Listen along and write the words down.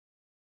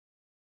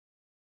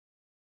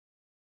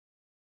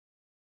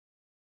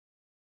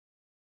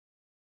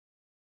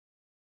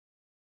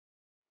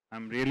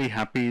I'm really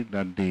happy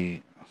that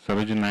the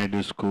Sarojini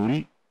Naidu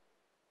School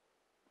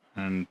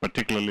and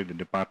particularly the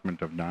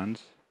Department of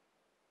Dance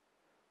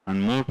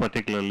and more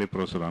particularly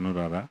Professor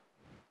Anuradha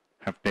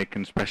have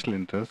taken special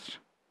interest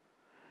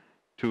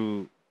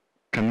to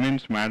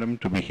convince Madam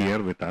to be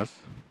here with us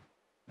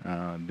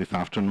this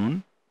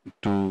afternoon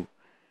to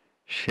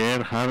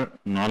share her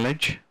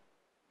knowledge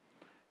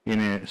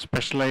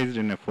specialized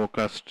in a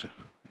focused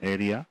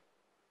area.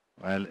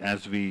 Well,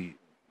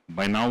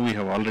 by now we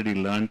have already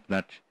learned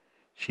that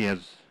she has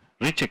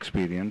rich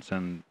experience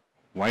and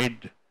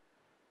wide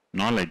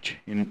knowledge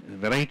in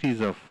varieties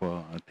of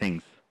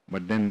things,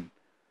 but then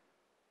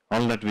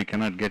all that we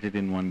cannot get it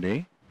in one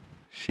day.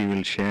 She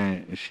will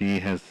share. She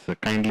has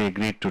kindly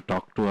agreed to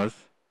talk to us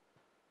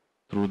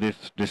through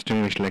this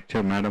distinguished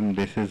lecture. Madam,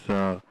 this is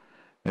a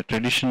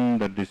tradition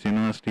that this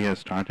university has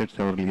started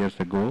several years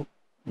ago.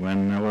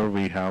 Whenever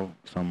we have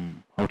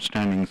some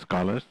outstanding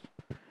scholars,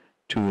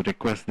 to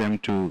request them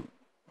to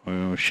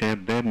share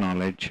their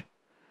knowledge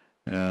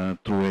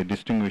through a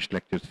distinguished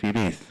lecture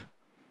series.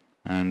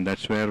 And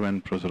that's where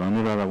when Professor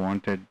Anuradha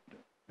wanted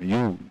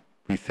you,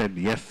 we said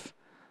yes,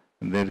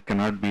 there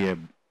cannot be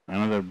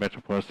another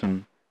better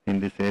person in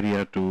this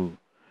area to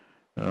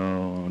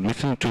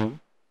listen to,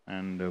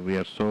 and we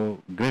are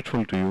so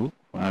grateful to you.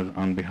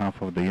 On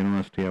behalf of the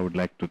university, I would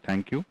like to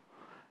thank you,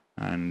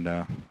 and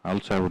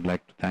also I would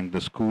like to thank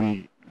the school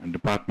and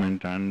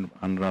department and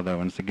Anuradha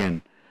once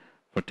again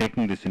for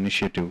taking this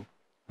initiative.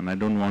 And I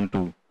don't want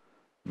to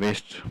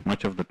waste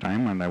much of the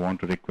time, and I want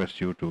to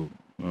request you to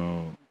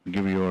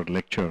give your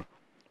lecture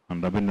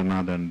on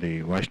Rabindranath and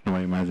the Vaishnava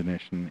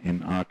imagination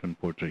in art and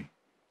poetry.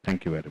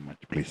 Thank you very much,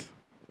 please.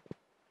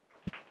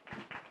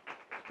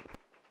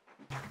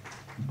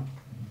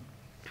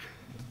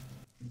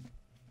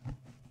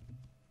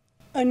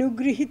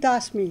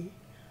 Anugrihitasmi,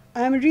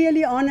 I am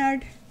really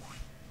honored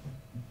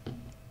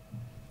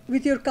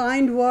with your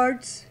kind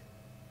words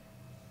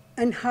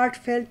and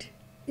heartfelt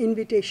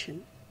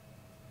invitation.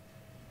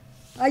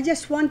 I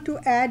just want to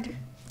add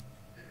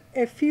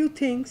a few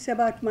things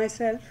about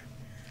myself.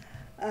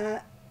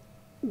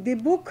 The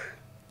book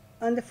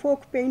on the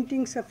folk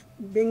paintings of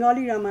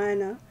Bengali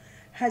Ramayana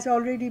has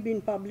already been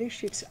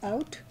published, it's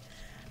out.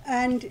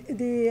 And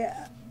the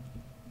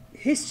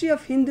history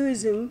of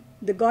Hinduism,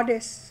 the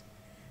goddess,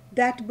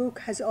 that book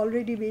has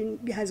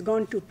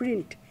gone to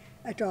print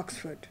at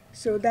Oxford.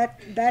 So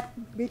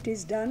that bit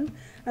is done.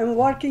 I'm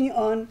working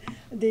on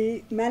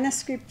the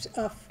manuscripts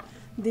of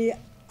the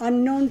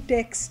unknown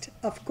text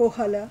of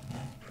Kohala,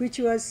 which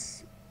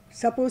was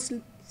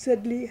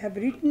supposedly have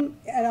written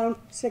around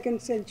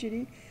 2nd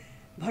century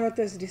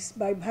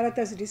by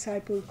Bharata's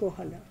disciple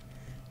Kohala.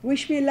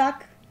 Wish me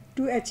luck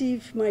to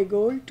achieve my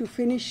goal, to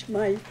finish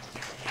my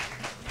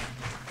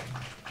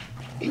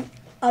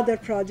other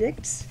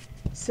projects.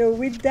 So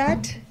with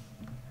that,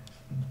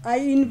 I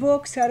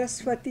invoke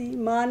Saraswati,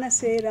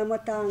 Manase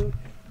Ramatang,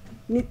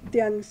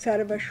 Nityan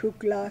Sarva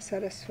Shukla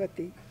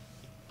Saraswati.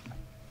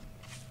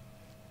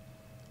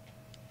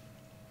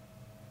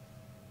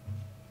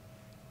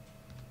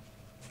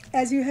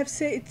 As you have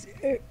said, it's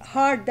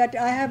hard that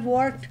I have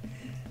worked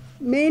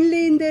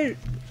mainly in the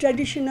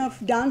tradition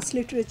of dance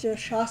literature,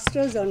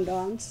 shastras on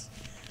dance,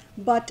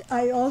 but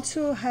I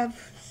also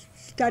have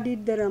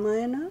studied the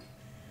Ramayana,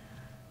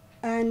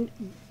 and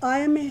I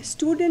am a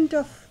student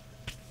of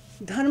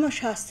Dharma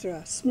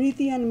Shastra,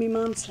 Smriti and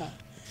Mimamsa.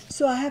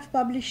 So I have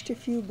published a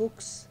few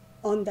books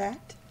on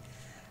that.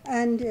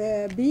 And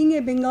being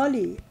a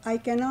Bengali, I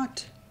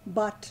cannot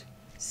but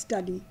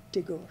study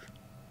Tagore.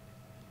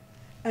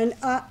 And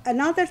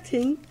another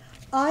thing,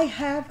 I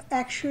have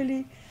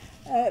actually,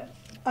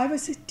 I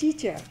was a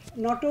teacher,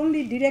 not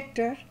only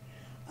director.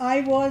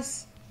 I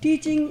was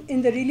teaching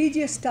in the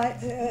religious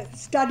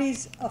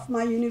studies of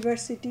my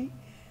university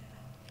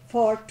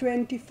for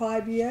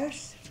 25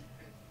 years.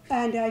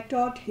 And I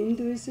taught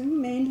Hinduism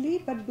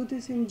mainly, but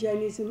Buddhism,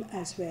 Jainism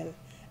as well,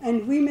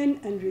 and women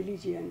and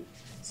religion.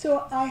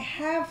 So I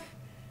have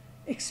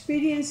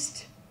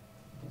experienced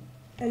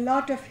a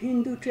lot of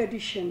Hindu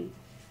tradition,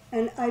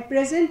 and I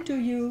present to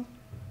you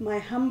my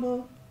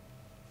humble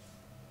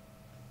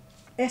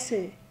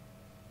essay,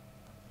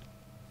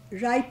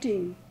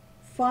 writing,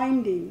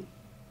 finding,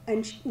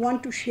 and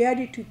want to share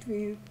it with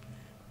you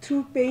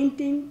through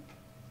painting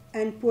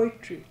and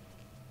poetry.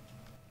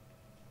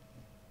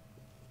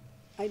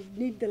 I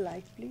need the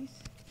light, please.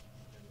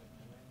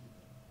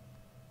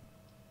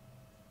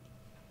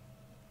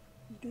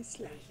 This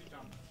light.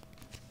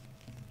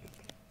 Okay.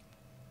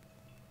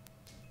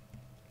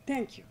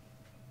 Thank you.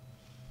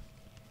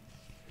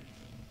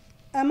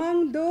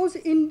 Among those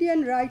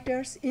Indian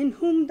writers in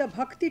whom the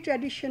Bhakti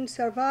tradition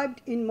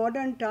survived in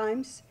modern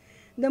times,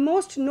 the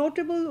most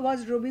notable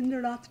was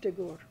Rabindranath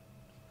Tagore.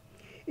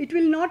 It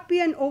will not be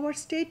an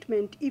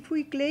overstatement if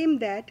we claim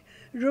that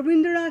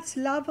Rabindranath's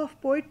love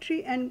of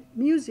poetry and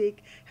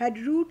music had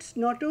roots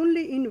not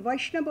only in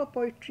Vaishnava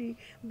poetry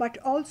but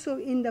also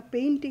in the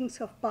paintings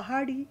of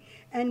Pahadi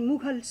and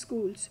Mughal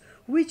schools,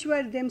 which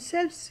were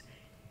themselves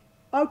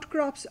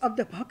outcrops of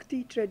the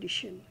Bhakti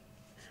tradition.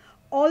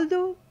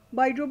 Although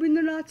By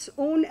Rabindranath's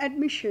own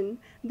admission,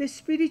 the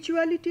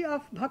spirituality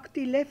of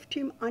bhakti left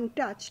him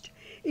untouched.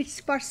 Its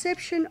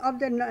perception of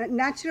the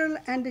natural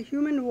and the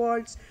human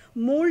worlds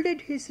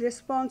molded his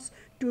response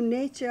to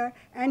nature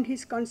and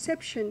his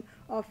conception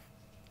of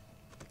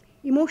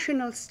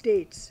emotional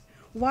states,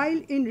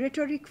 while in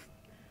rhetoric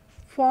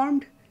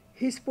formed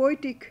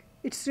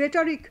its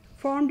rhetoric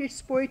formed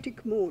its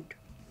poetic mood.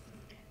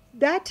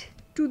 That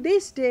to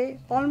this day,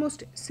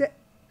 almost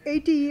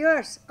 80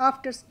 years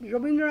after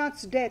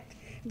Rabindranath's death,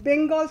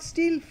 Bengal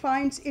still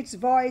finds its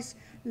voice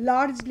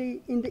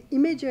largely in the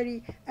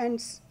imagery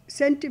and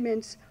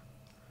sentiments,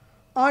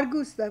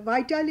 argues the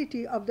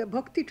vitality of the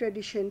bhakti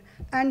tradition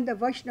and the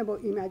Vaishnava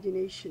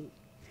imagination.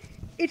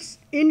 It's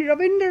in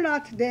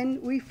Rabindranath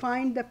then we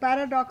find the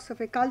paradox of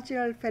a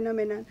cultural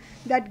phenomenon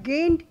that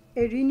gained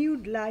a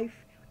renewed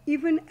life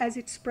even as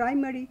its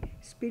primary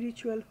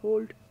spiritual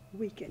hold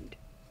weakened.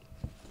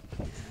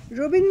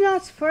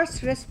 Rabindranath's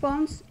first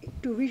response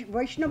to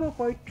Vaishnava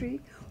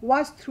poetry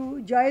was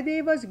through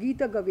Jayadeva's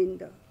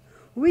Gitagovinda,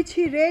 which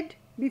he read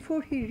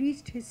before he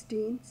reached his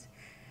teens.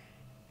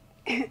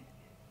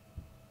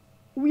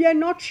 We are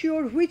not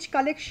sure which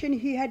collection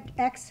he had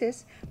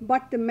access,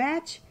 but the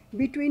match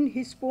between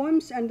his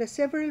poems and the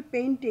several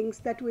paintings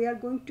that we are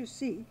going to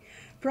see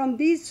from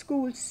these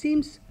schools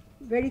seems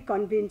very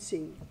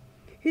convincing.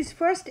 His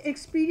first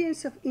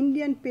experience of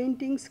Indian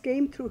paintings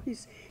came through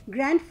his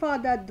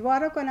grandfather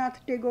Dwarakanath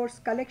Tagore's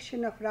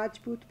collection of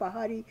Rajput,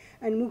 Pahadi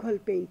and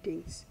Mughal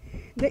paintings.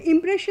 The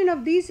impression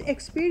of these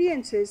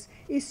experiences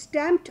is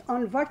stamped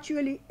on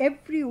virtually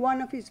every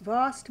one of his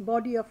vast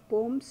body of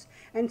poems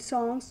and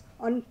songs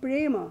on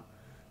prema,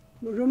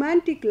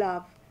 romantic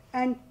love,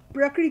 and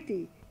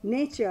prakriti,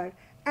 nature,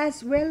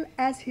 as well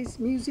as his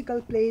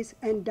musical plays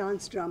and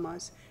dance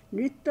dramas,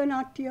 Nritya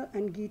Natya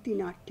and Giti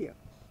Natya.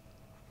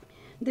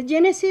 The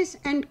genesis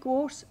and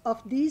course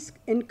of these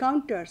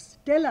encounters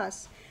tell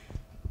us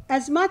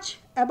as much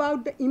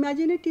about the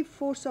imaginative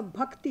force of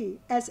bhakti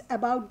as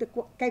about the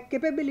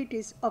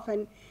capabilities of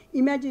an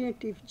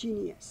imaginative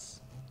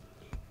genius.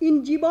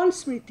 In Jivan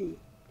Smriti,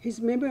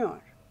 his memoir,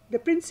 the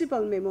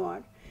principal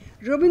memoir,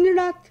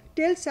 Rabindranath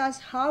tells us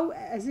how,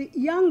 as a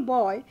young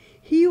boy,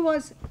 he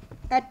was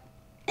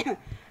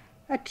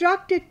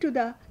attracted to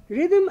the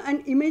rhythm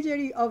and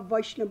imagery of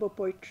Vaishnava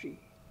poetry.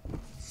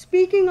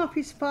 Speaking of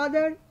his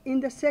father in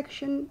the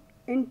section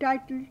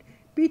entitled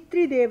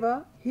Pitri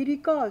Deva, he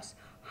recalls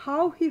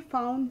how he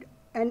found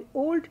an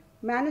old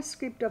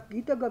manuscript of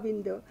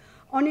Gitagovinda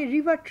on a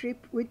river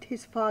trip with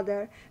his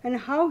father and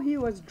how he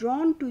was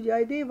drawn to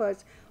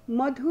Jayadeva's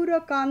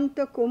Madhura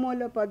Kanta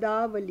Komala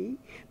Padavali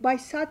by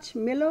such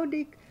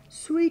melodic,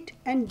 sweet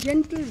and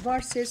gentle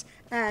verses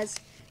as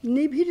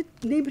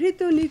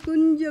Nibrito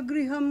Nikunja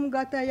Griham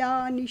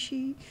Gataya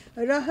Nishi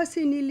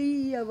Rahasi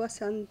Niliya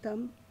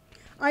Vasantam.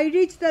 I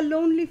reach the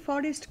lonely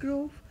forest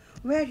grove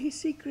where he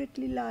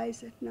secretly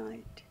lies at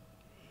night.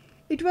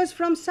 It was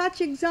from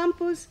such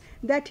examples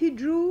that he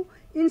drew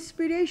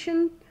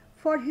inspiration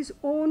for his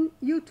own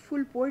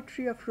youthful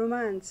poetry of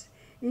romance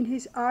in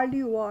his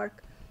early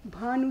work,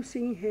 Bhanu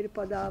Singher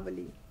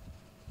Padavali.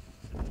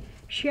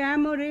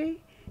 Shyamare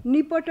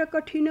Nipata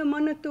Kathina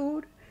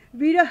Manator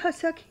Viraha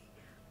Sakhi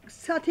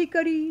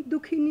Sathikari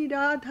Dukhini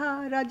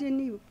Radha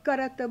Rajani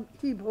Karata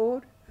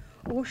Bhor.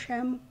 O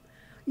Shyam,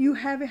 you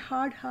have a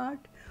hard heart.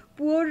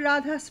 Poor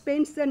Radha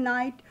spends the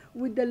night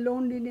with the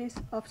loneliness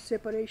of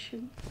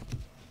separation.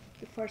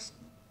 The first,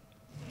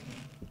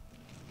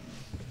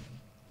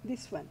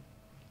 this one,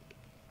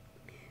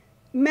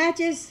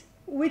 matches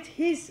with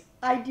his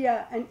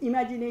idea and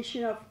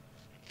imagination of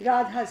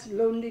Radha's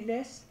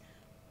loneliness,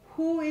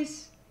 who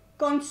is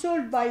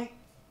consoled by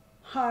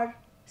her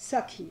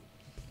Sakhi.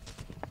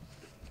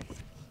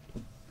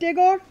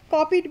 Tagore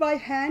copied by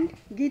hand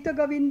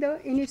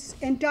Gitagovinda in its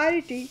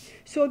entirety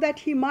so that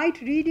he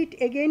might read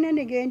it again and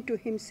again to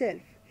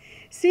himself.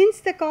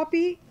 Since the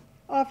copy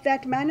of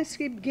that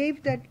manuscript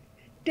gave the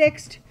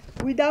text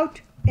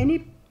without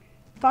any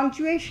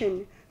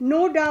punctuation,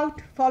 no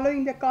doubt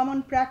following the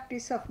common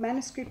practice of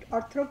manuscript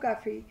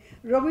orthography,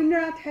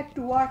 Rabindranath had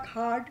to work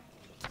hard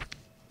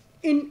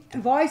in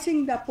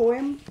voicing the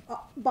poem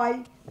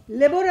by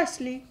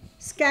laboriously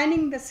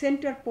scanning the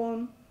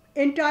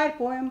entire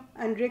poem,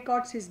 and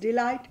records his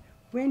delight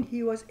when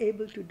he was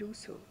able to do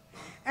so.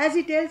 As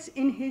he tells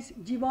in his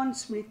Jivan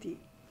Smriti,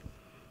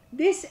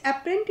 this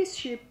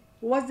apprenticeship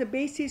was the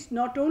basis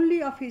not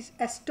only of his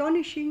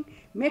astonishing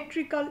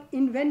metrical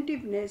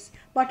inventiveness,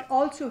 but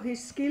also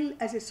his skill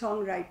as a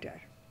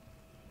songwriter.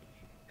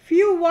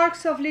 Few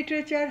works of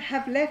literature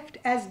have left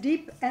as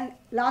deep and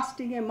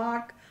lasting a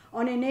mark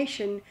on a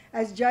nation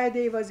as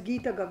Jayadeva's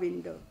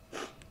Gitagovinda.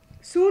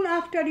 Soon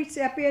after its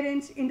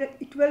appearance in the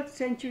 12th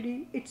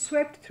century, it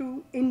swept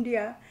through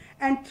India,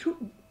 and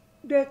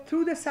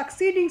through the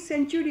succeeding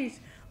centuries,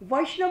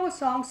 Vaishnava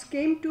songs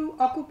came to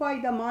occupy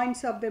the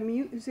minds of the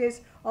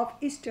muses of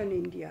Eastern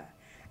India.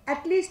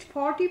 At least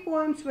 40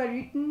 poems were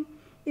written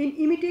in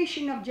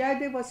imitation of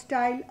Jayadeva's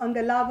style on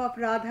the love of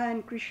Radha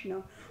and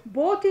Krishna,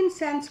 both in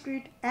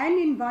Sanskrit and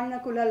in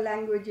vernacular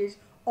languages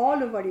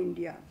all over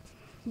India.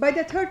 By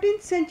the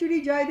 13th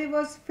century,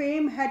 Jayadeva's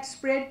fame had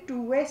spread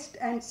to West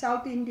and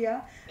South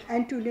India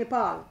and to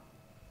Nepal.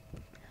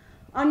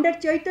 Under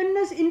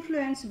Chaitanya's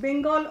influence,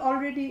 Bengal,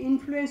 already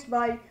influenced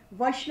by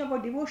Vaishnava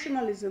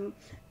devotionalism,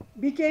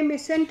 became a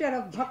center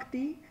of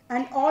bhakti,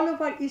 and all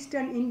over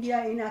eastern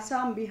India in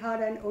Assam,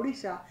 Bihar and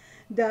Orissa,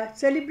 the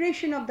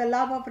celebration of the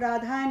love of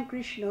Radha and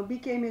Krishna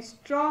became a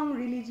strong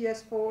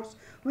religious force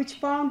which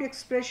found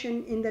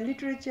expression in the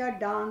literature,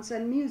 dance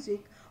and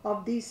music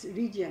of these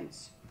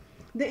regions.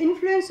 The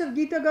influence of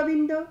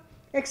Gitagovinda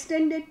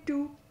extended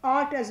to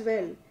art as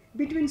well.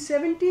 Between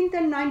 17th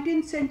and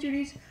 19th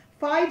centuries,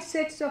 5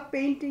 sets of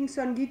paintings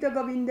on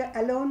Gitagovinda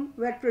alone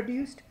were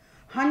produced.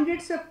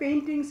 Hundreds of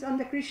paintings on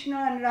the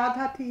Krishna and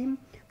Radha theme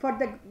for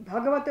the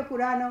Bhagavata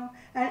Purana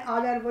and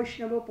other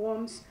Vaishnava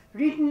poems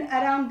written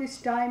around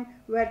this time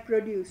were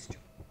produced.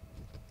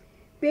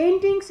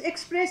 Paintings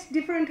express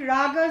different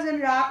ragas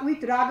and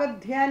with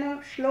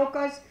ragadhyana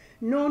shlokas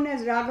known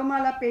as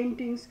Ragamala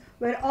paintings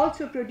were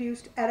also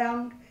produced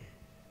around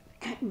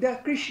the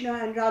Krishna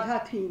and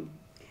Radha theme.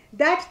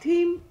 That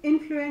theme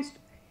influenced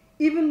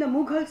even the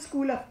Mughal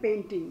school of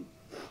painting.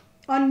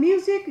 On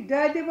music,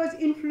 Jayadeva's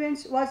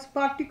influence was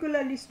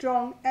particularly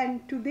strong,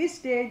 and to this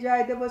day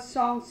Jayadeva's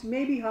songs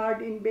may be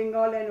heard in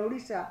Bengal and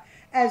Orissa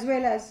as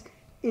well as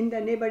in the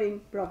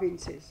neighboring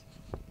provinces.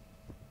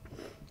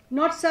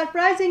 Not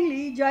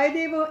surprisingly,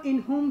 Jayadeva,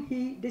 in whom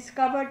he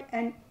discovered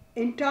an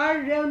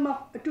entire realm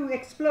to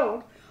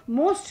explore,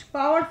 most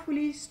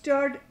powerfully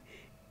stirred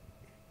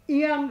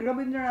young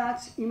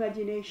Rabindranath's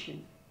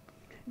imagination.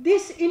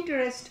 This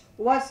interest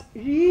was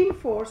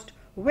reinforced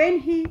when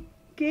he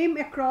came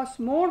across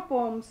more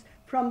poems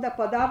from the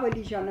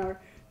Padavali genre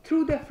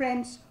through the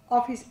friends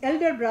of his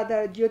elder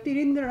brother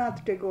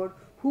Jyotirindranath Tagore,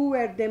 who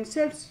were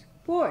themselves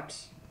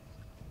poets.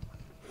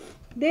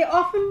 They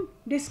often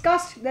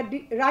discussed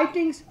the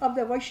writings of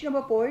the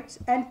Vaishnava poets,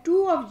 and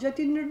two of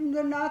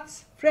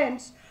Jyotirindranath's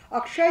friends,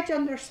 Akshay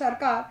Chandra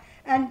Sarkar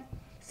and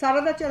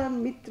Sarada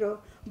Charan Mitra,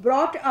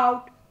 brought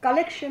out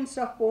collections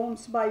of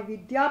poems by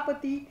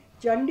Vidyapathi,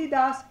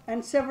 Chandidas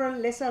and several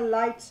lesser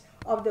lights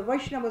of the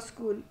Vaishnava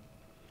school.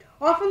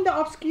 Often the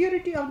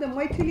obscurity of the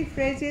Maithili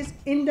phrases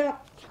in the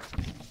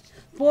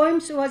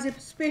poems was a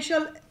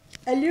special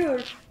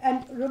allure,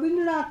 and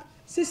Rabindranath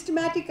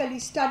systematically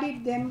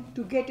studied them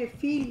to get a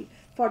feel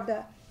for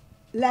the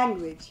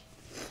language.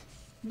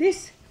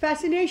 This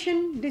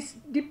fascination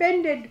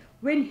deepened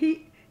when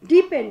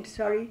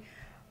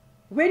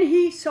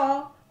he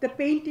saw the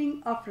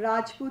painting of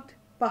Rajput,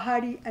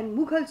 Pahadi and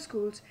Mughal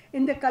schools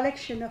in the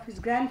collection of his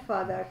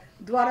grandfather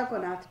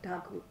Dwarakanath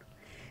Tagore.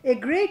 A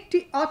great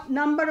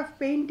number of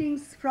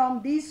paintings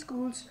from these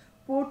schools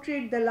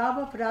portrayed the love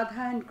of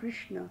Radha and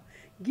Krishna.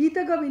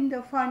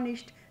 Gitagovinda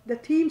furnished the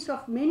themes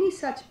of many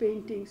such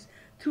paintings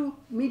through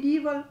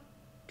medieval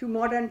to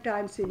modern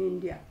times in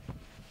India.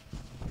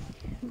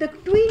 The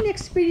twin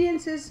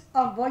experiences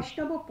of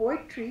Vaishnava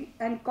poetry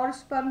and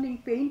corresponding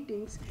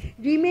paintings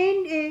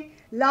remained a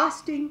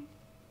lasting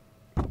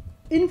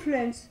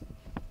influence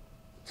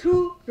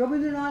through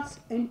Rabindranath's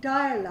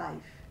entire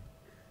life.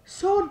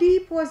 So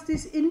deep was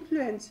this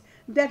influence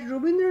that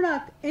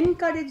Rabindranath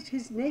encouraged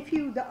his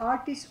nephew, the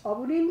artist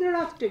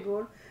Rabindranath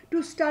Tagore,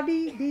 to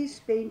study these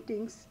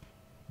paintings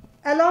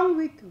along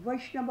with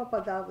Vaishnava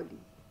Padavali.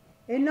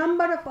 A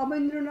number of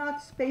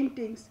Rabindranath's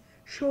paintings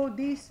show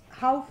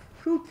how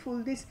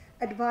fruitful this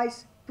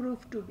advice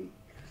proved to be.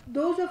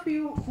 Those of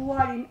you who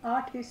are in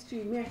art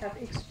history may have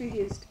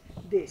experienced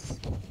this.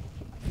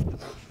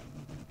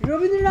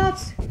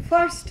 Rabindranath's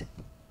first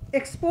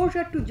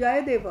exposure to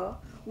Jayadeva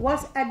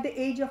was at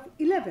the age of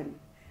 11,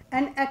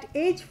 and at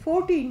age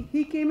 14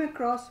 he came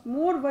across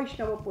more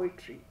Vaishnava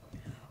poetry.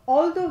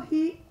 Although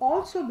he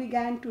also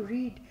began to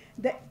read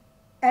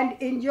and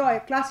enjoy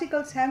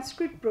classical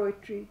Sanskrit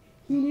poetry,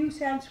 he knew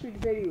Sanskrit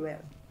very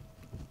well.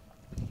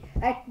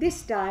 At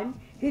this time,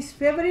 his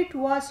favorite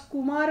was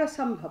Kumara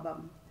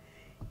Sambhavam.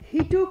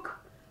 He took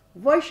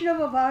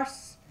Vaishnava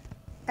verse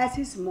as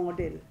his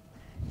model.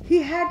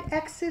 He had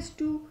access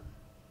to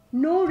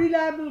no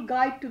reliable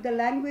guide to the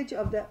language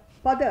of the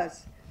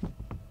Padas,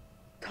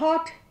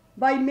 thought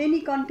by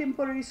many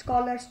contemporary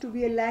scholars to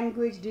be a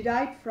language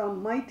derived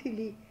from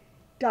Maithili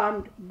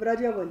termed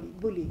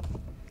Brajavali.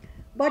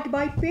 But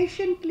by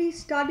patiently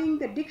studying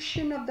the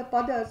diction of the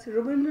Padas,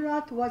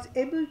 Rabindranath was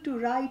able to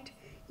write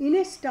in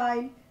a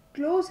style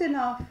close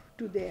enough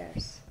to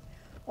theirs.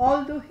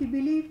 Although he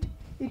believed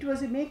it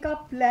was a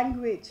make-up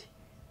language,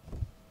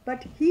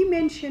 but he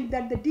mentioned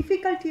that the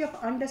difficulty of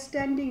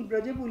understanding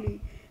Brajavali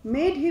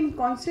made him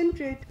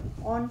concentrate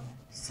on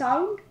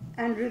sound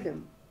and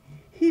rhythm.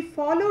 He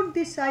followed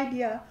this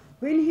idea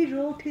when he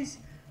wrote his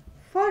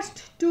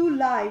first 2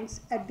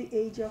 lines at the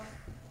age of,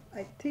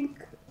 I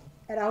think,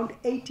 around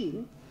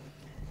 18,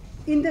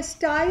 in the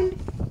style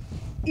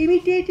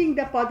imitating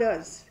the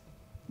Padas.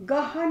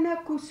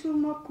 Gahana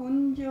kusuma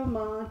kunja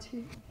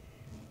maje,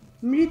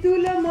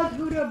 mridula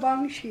madhura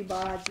bangshi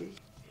baje.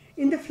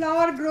 In the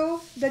flower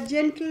grove, the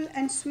gentle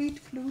and sweet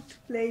flute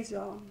plays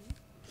on.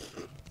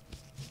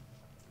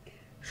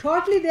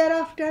 Shortly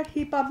thereafter,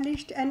 he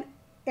published an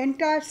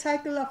entire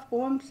cycle of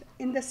poems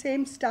in the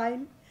same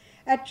style,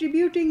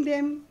 attributing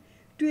them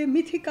to a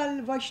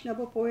mythical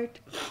Vaishnava poet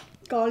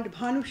called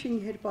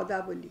Bhanusingher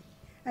Padavali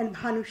and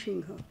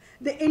Bhanusingha.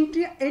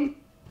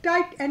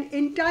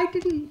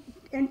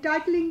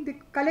 Entitling the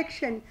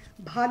collection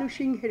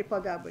Bhanusingher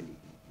Padavali.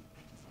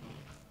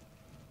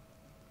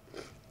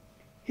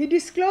 He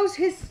disclosed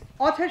his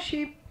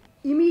authorship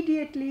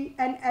immediately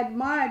and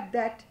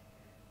admired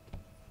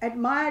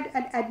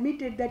and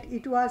admitted that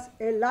it was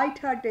a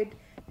light-hearted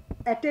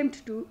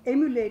attempt to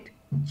emulate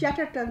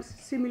Chatterton's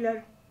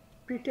similar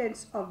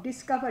pretense of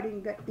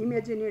discovering the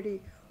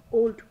imaginary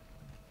old.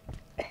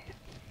 Thank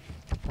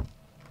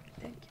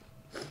you.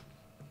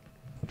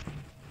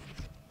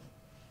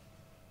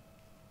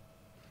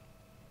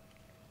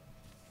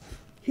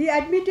 He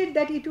admitted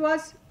that it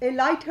was a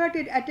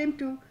light-hearted attempt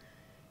to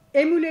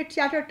emulate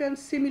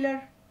Chatterton's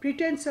similar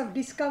pretense of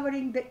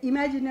discovering the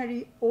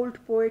imaginary old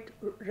poet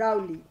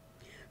Rowley.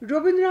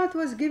 Rabindranath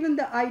was given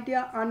the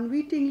idea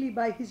unwittingly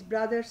by his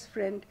brother's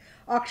friend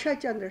Akshay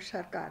Chandra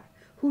Sarkar,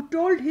 who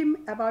told him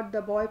about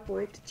the boy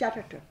poet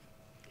Chatterton.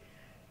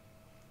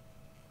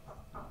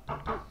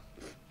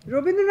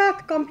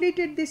 Rabindranath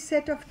completed this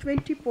set of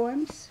 20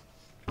 poems,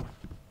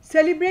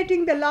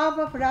 celebrating the love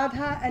of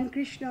Radha and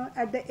Krishna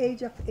at the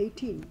age of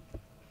 18,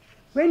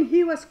 when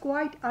he was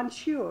quite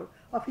unsure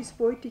of his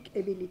poetic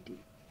ability.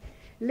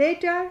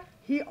 Later,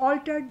 he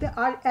altered the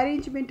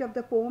arrangement of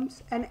the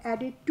poems and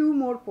added 2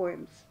 more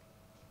poems.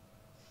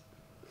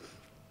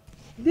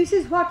 This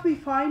is what we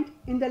find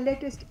in the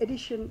latest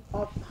edition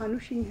of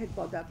Bhanusingher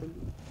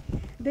Padavali.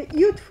 The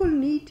youthful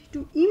need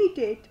to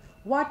imitate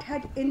what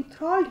had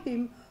enthralled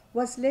him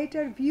was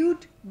later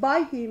viewed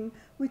by him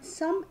with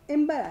some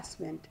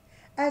embarrassment,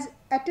 as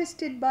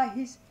attested by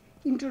his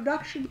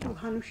introduction to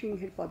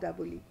Bhanusingher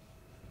Padavali.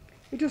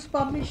 It was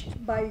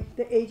published by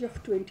the age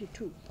of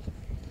 22.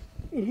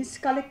 In his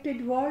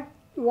collected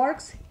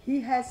works,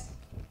 he has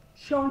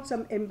shown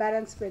some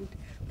embarrassment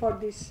for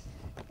this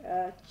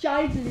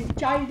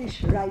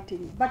childish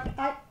writing, but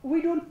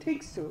we don't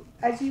think so,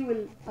 as you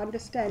will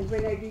understand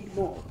when I read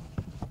more.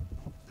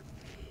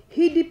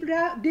 He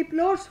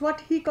deplores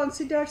what he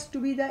considers to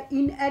be the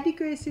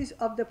inadequacies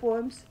of the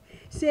poems,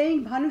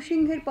 saying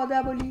Bhanusingher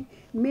Padavali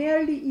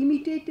merely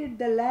imitated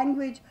the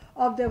language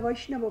of the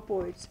Vaishnava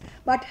poets,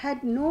 but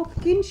had no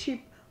kinship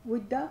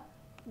with the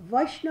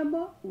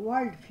Vaishnava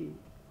worldview.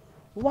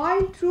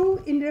 While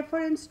true in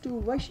reference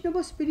to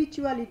Vaishnava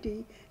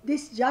spirituality,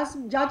 this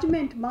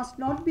judgment must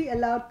not be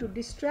allowed to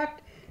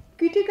distract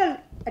critical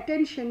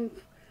attention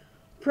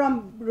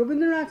from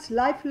Rabindranath's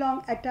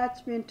lifelong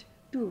attachment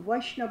to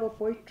Vaishnava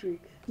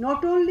poetry,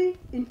 not only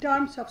in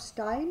terms of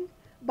style,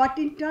 but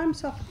in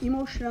terms of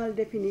emotional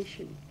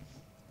definition.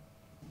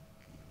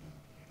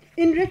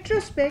 In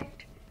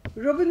retrospect,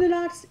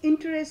 Rabindranath's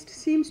interest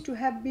seems to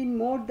have been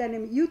more than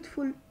a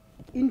youthful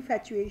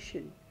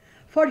infatuation,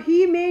 for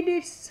he made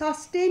a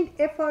sustained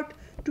effort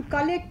to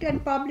collect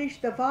and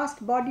publish the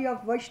vast body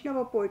of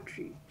Vaishnava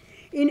poetry.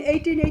 In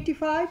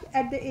 1885,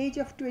 at the age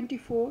of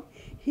 24,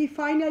 he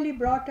finally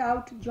brought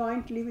out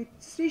jointly with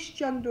Srish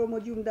Chandra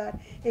Majumdar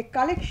a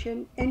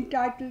collection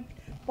entitled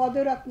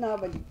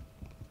Padaratnavali,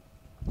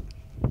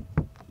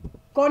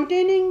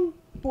 containing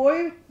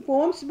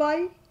poems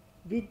by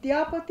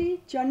Vidyapathi,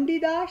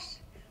 Chandidas,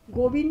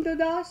 Govinda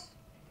Das,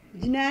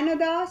 Jnana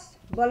Das,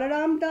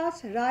 Balaram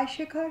Das, Rai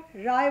Shekhar,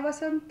 Rai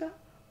Vasanta,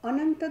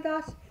 Ananta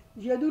Das,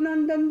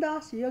 Yadunandan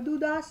Das, Yadu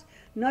Das,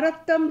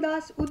 Narottam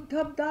Das,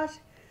 Uddhav Das,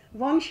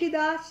 Vangshi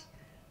Das,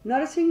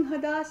 Narasingha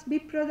Das,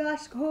 Vipra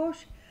Das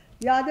Ghosh,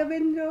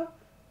 Yadavendra,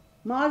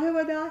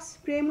 Madhava Das,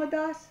 Prema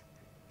Das,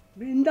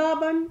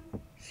 Vrindavan,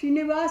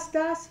 Srinivas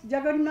Das,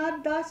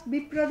 Jagannath Das,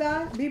 Vipra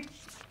Das,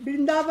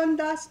 Vrindavan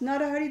Das,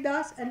 Narahari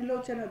Das, and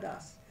Lochana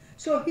Das.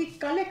 So he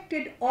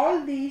collected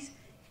all these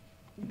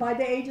by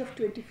the age of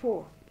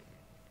 24.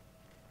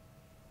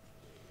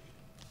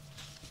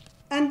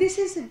 And this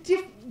is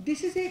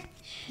a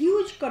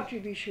huge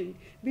contribution,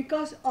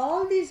 because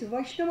all these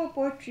Vaishnava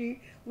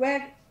poetry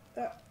were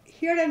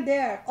here and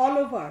there, all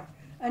over,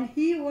 and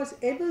he was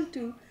able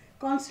to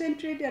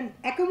concentrate and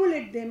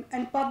accumulate them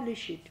and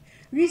publish it.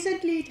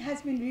 Recently, it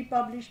has been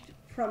republished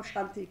from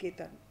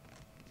Shantiniketan.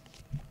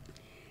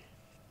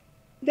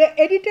 The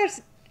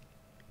editors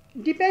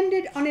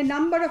depended on a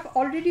number of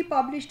already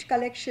published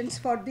collections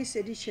for this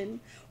edition,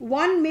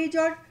 one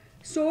major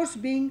source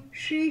being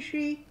Sri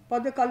Sri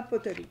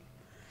Padakalpatari,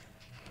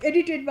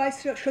 edited by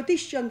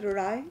Satish Chandra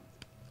Rai.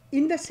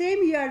 In the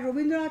same year,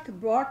 Rabindranath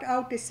brought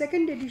out a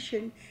second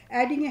edition,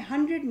 adding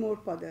 100 more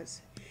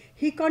padas.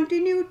 He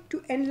continued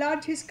to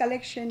enlarge his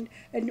collection,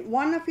 and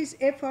one of his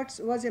efforts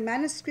was a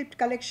manuscript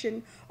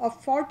collection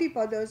of 40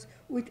 padas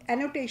with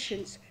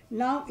annotations,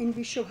 now in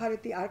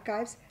Vishwabharati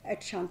archives at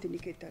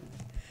Shantiniketan.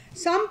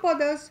 Some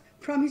padas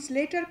from his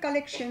later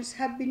collections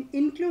have been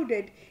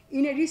included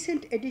in a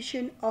recent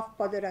edition of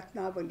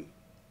Padaratnavali,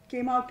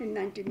 came out in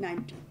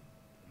 1990.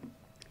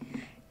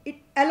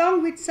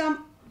 Along with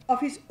some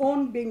of his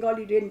own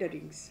Bengali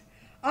renderings.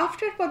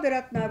 After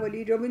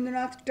Padaratnavali,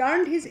 Rabindranath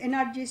turned his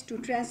energies to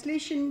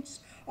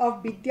translations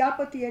of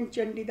Vidyapathi and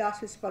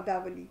Chandidasa's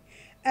Padavali,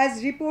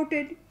 as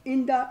reported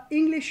in The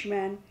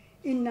Englishman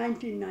in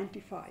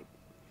 1995.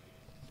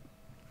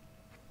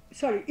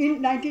 Sorry,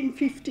 in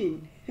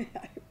 1915.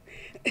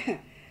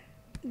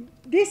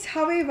 This,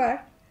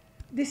 however,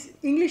 this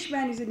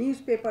Englishman is a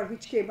newspaper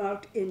which came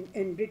out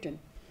in Britain,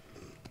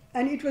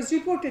 and it was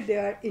reported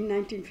there in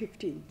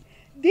 1915.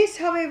 This,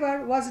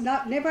 however, was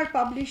never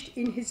published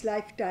in his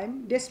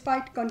lifetime,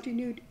 despite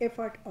continued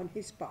effort on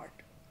his part.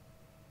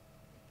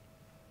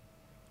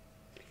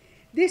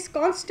 This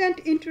constant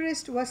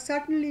interest was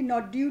certainly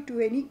not due to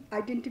any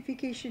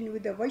identification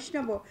with the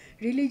Vaishnava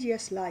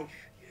religious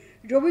life.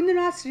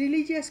 Rabindranath's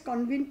religious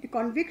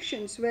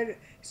convictions were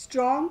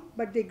strong,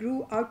 but they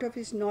grew out of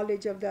his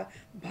knowledge of the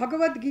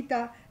Bhagavad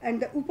Gita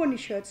and the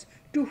Upanishads,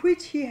 to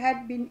which he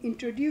had been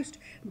introduced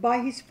by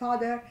his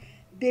father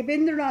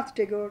Rabindranath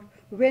Tagore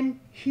when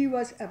he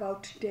was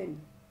about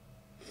 10.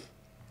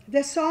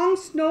 The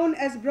songs known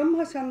as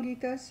Brahma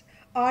Sangitas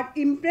are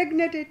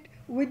impregnated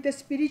with the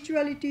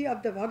spirituality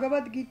of the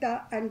Bhagavad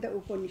Gita and the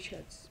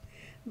Upanishads.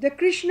 The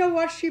Krishna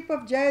worship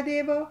of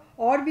Jayadeva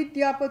or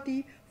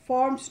Vidyapathi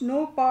forms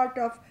no part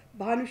of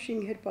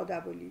Bhanusingher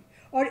Padavali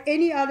or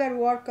any other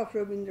work of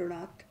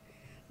Rabindranath.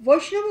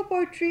 Vaishnava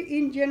poetry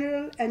in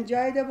general and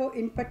Jayadeva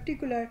in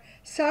particular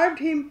served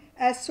him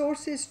as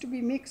sources to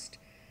be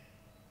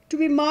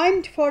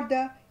mimed for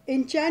the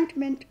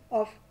enchantment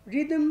of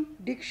rhythm,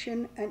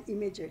 diction and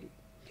imagery.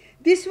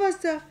 This was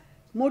the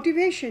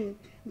motivation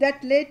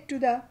that led to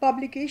the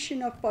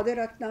publication of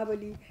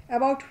Padaratnavali,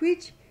 about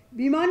which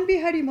Biman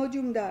Bihari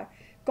Majumdar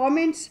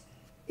comments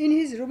in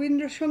his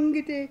Rabindra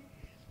Sangite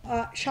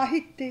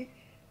Sahitye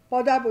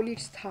Padavali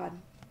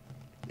Sthan,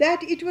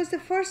 that it was the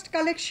first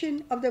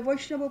collection of the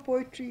Vaishnava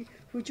poetry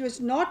which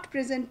was not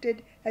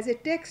presented as a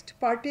text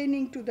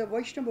pertaining to the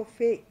Vaishnava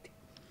faith,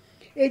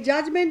 a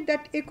judgment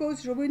that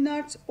echoes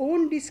Rabindranath's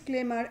own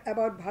disclaimer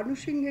about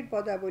Bhanusingher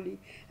Padavali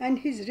and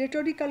his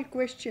rhetorical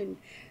question,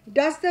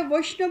 does the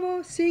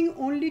Vaishnava sing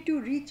only to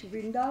reach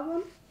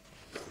Vrindavan?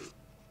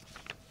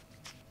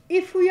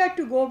 If we are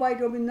to go by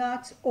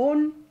Rabindranath's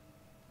own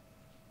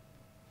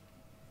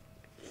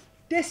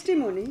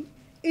testimony,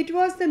 it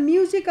was the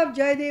music of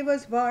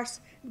Jayadeva's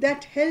verse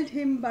that held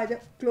him by the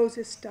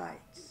closest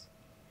ties.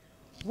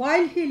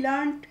 While he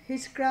learnt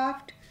his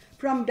craft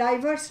from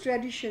diverse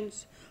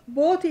traditions,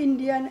 both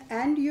Indian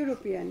and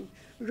European,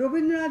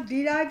 Rabindranath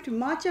derived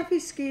much of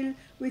his skill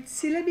with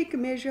syllabic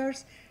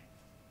measures,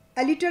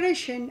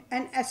 alliteration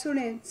and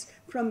assonance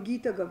from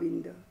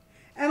Gitagovinda.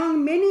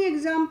 Among many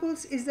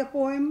examples is the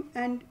poem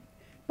and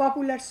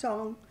popular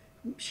song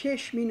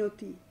Shesh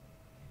Minoti.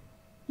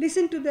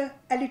 Listen to the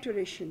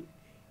alliteration.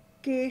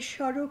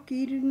 Kesharo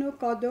kirno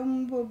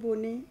kadambo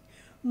bone,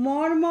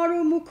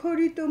 marmaro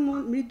mukharito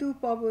mridu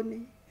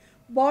pavone,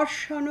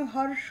 barshano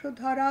harsho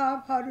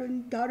dhara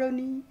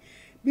dharani,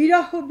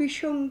 Viraho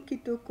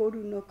Bishankito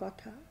Koruno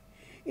Katha.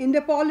 In the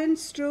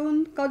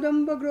pollen-strewn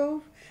Kadamba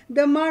grove,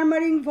 the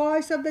murmuring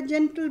voice of the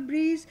gentle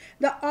breeze,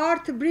 the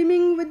earth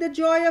brimming with the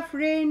joy of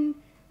rain,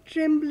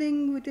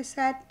 trembling with a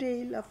sad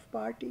tale of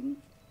parting.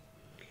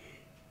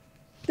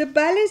 The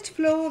balanced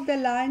flow of the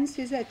lines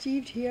is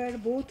achieved here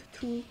both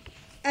through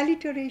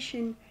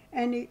alliteration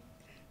and a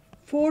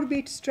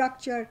 4-beat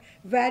structure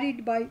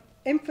varied by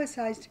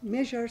emphasized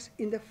measures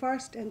in the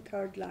first and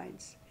third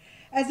lines.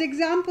 As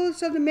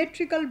examples of the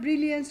metrical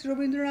brilliance,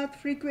 Rabindranath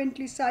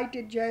frequently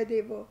cited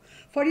Jayadeva.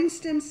 For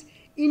instance,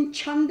 in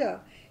Chanda,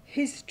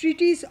 his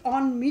treatise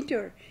on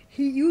meter,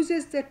 he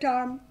uses the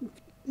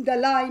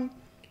line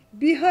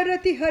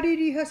Biharati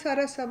Haririha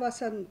Sarasa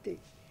Vasante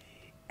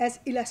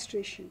as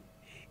illustration.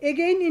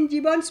 Again, in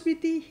Jivan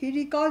Smriti, he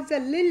recalls the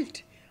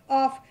lilt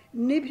of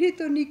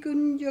Nibhrito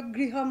Nikunja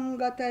Griham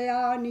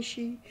Gataya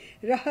Nishi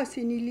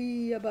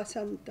Rahasiniliya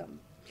Basantam.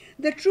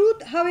 The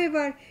truth,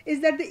 however,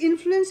 is that the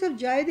influence of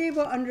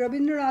Jayadeva on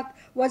Rabindranath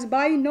was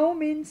by no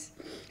means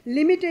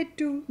limited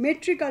to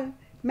metrical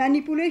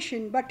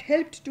manipulation, but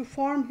helped to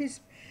form his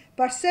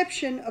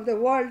perception of the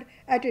world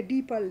at a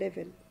deeper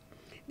level.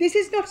 This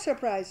is not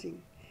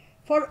surprising,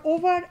 for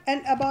over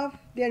and above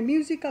their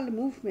musical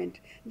movement,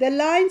 the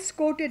lines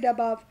quoted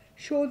above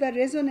show the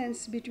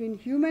resonance between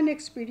human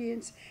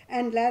experience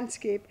and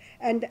landscape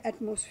and the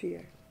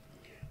atmosphere,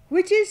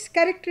 which is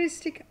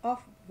characteristic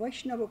of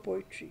Vaishnava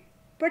poetry,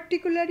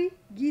 particularly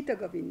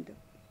Gitagovinda.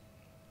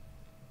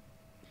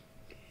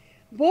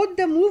 Both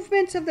the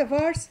movements of the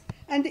verse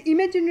and the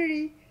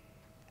imagery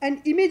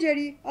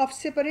of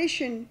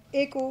separation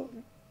echo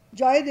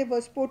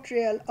Jayadeva's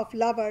portrayal of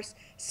lovers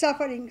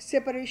suffering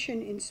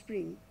separation in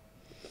spring.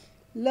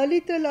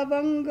 Lalita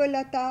lavanga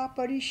lata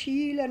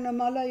parishila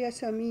namalaya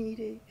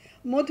samire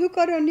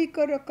madhukara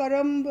nikara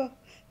karamba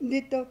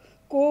dita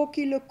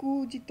kokila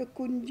kujita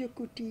kunja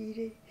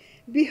kutire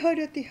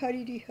biharati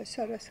haririha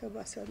sarasa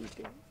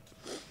vasante.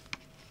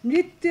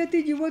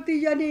 Nityati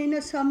jivati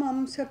janena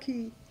samam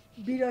sakhi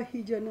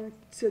birahi jana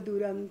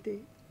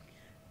sadurante.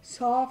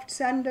 Soft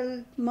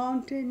sandal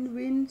mountain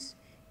winds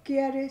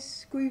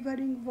caress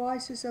quivering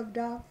voices of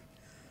dove,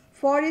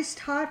 forest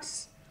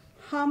hearts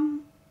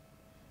hum,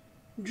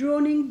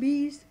 droning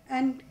bees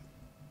and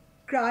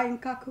crying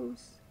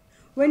cuckoos.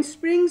 When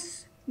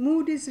spring's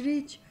mood is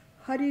rich,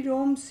 hurry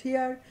roams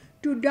here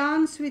to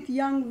dance with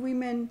young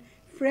women,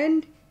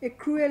 friend, a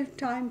cruel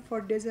time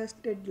for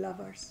deserted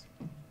lovers.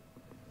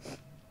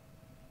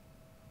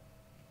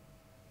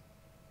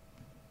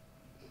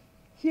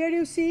 Here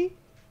you see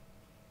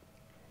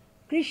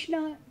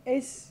Krishna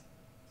is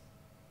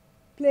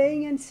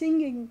playing and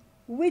singing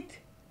with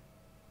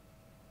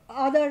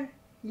other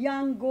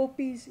young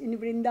gopis in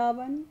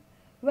Vrindavan,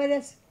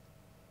 whereas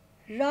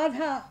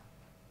Radha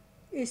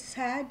is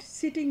sad,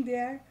 sitting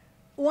there.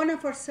 One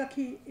of her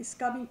Sakhi is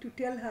coming to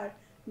tell her,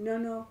 no,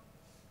 no,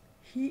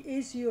 he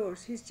is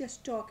yours, he's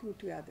just talking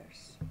to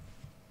others.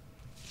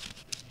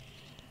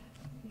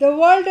 The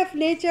world of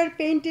nature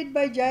painted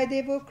by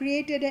Jayadeva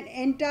created an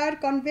entire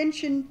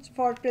convention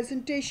for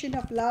presentation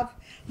of love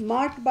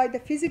marked by the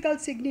physical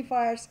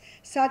signifiers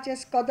such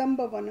as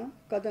Kadamba Vana,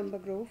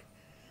 Kadamba Grove,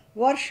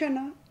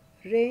 Varshana,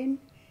 rain,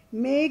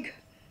 Megh,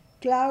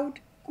 cloud,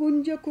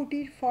 Kunja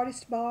Kutir,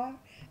 forest bower,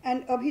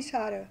 and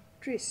Abhisara,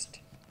 tryst.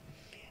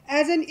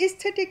 As an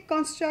aesthetic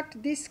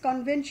construct, this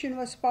convention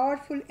was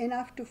powerful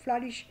enough to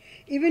flourish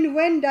even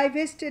when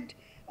divested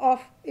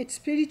of its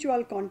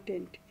spiritual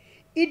content.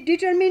 It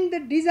determined the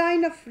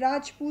design of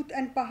Rajput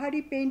and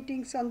Pahadi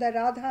paintings on the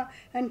Radha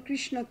and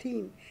Krishna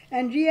theme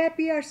and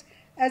reappears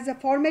as the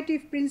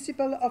formative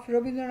principle of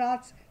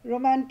Rabindranath's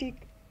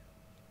romantic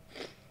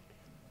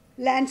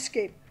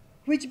landscape,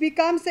 which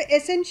becomes the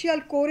essential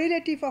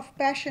correlative of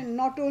passion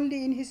not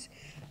only in his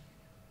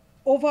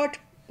overt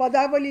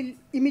Padavali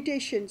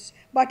imitations,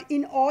 but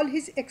in all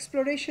his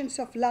explorations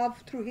of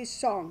love through his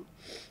song.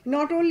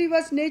 Not only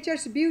was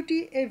nature's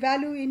beauty a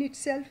value in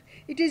itself,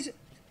 it is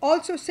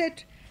also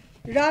set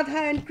Radha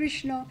and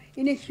Krishna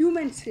in a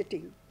human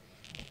setting.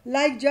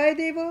 Like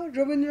Jayadeva,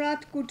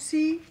 Rabindranath could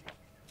see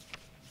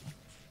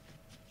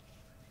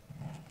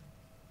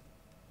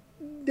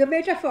the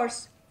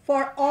metaphors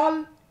for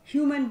all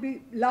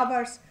human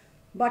lovers,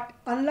 but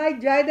unlike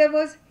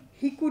Jayadeva's,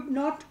 he could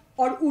not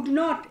or would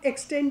not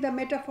extend the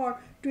metaphor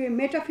to a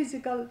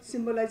metaphysical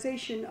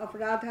symbolization of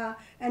Radha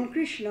and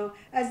Krishna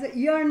as the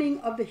yearning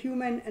of the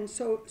human and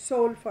soul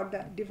for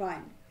the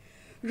divine.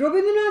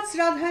 Rabindranath's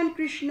Radha and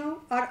Krishna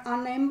are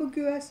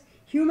unambiguous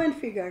human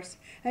figures,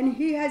 and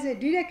he has a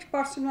direct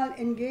personal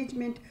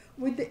engagement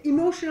with the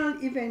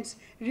emotional events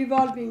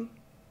revolving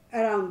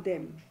around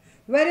them.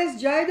 Whereas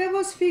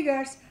Jayadeva's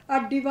figures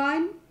are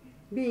divine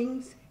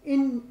beings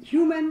in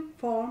human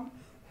form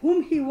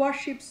whom he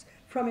worships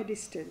from a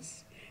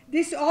distance.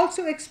 This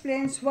also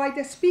explains why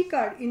the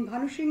speaker in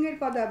Bhanusingher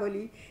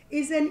Padavali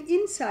is an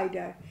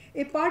insider,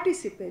 a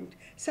participant,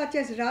 such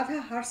as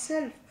Radha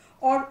herself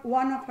or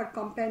one of her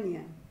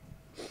companions.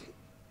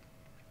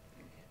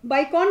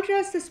 By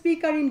contrast, the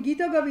speaker in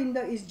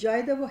Gitagovinda is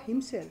Jayadeva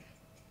himself,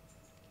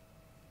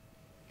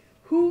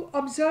 who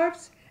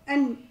observes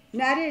and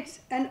narrates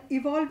an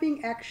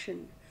evolving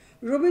action.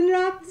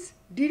 Rabindranath's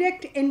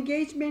direct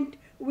engagement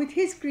with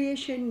his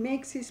creation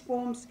makes his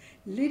poems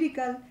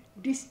lyrical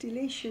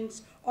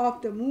distillations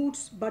of the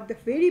moods, but the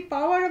very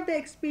power of the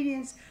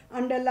experience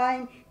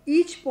underlying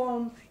each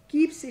poem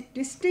keeps it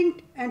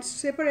distinct and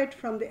separate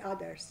from the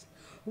others.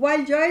 While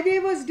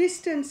Jayadeva's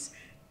distance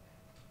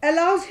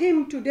allows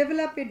him to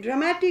develop a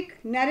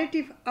dramatic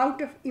narrative out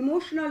of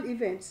emotional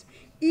events,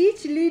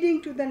 each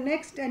leading to the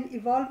next and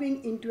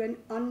evolving into an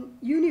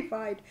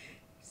ununified,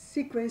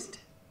 sequenced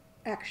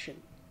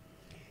action.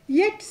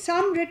 Yet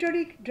some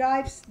rhetoric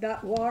drives the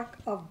work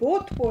of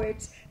both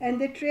poets,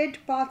 and they tread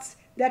paths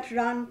that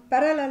run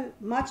parallel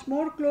much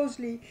more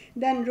closely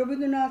than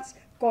Rabindranath's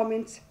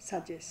comments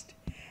suggest.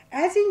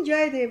 As in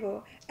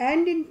Jayadeva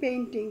and in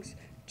paintings,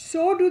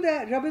 so do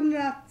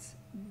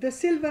the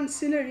sylvan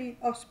scenery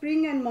of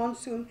spring and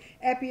monsoon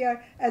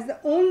appear as the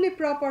only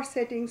proper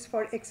settings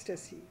for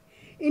ecstasy.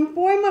 In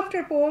poem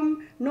after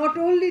poem, not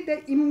only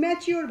the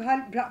immature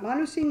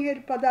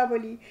Bhanusingher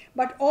Padavali,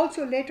 but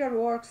also later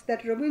works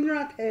that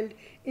Rabindranath held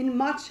in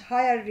much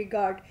higher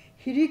regard,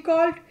 he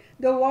recalled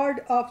the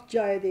word of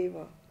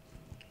Jayadeva.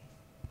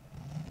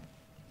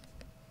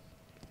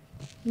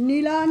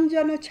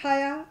 Nilanjana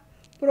chaya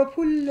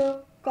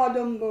profullo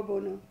kadamba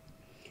bona.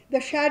 The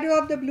shadow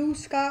of the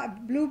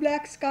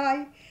blue-black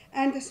sky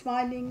and the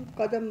smiling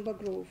Kadamba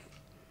grove.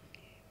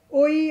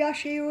 Oi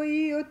ashe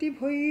oi oti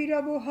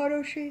bhairava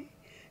haroshe,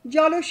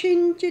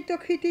 jalosinchito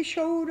khiti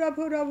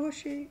saurabha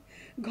rabhose,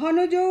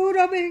 ghana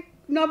jaurabe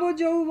nava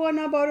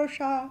jauvana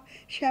barosha,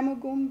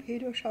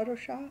 shamagambhira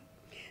sarosha.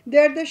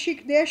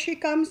 There she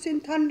comes in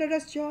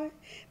thunderous joy,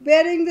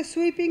 bearing the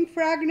sweeping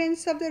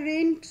fragrance of the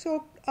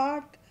rain-soaked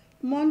earth,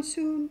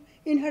 monsoon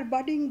in her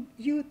budding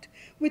youth,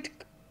 with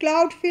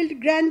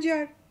cloud-filled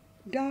grandeur,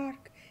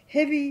 dark,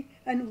 heavy,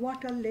 and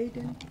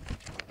water-laden.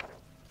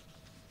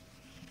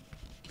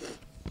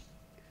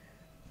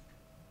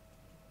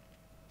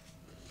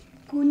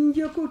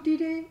 Kunja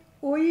kutire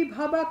oi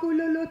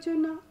bhabakulo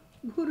lochona,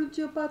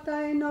 bhurjo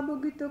pataye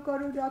nabogito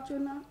karo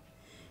rachona.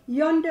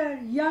 Yonder,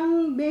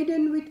 young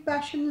maiden with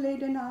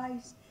passion-laden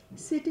eyes,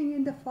 sitting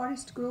in the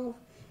forest grove,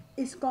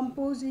 is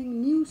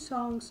composing new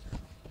songs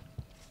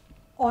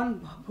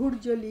on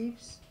bhurja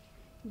leaves.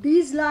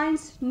 These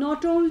lines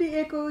not only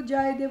echo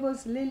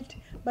Jayadeva's lilt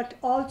but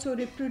also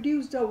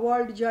reproduce the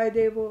world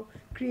Jayadeva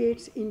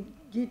creates in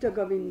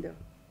Gitagovinda.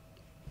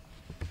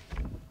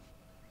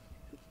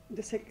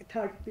 The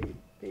third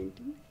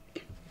painting.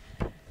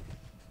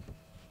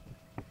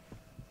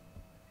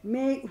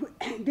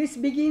 This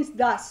begins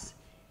thus.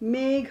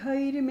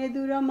 Meghair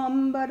meduram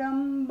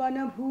ambaram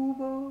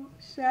vanabhuvo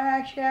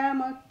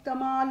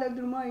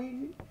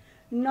sashamattamaladrumair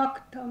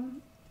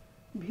naktam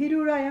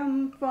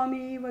bhirurayam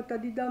tvameva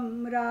tadidam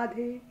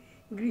radhe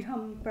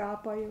griham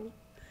prapayo.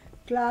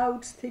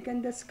 Clouds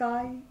thicken the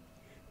sky,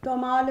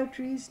 tamala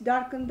trees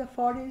darken the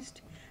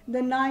forest,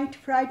 the night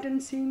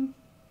frightens him.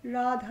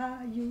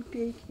 Radha, you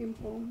take him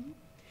home.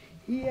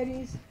 Here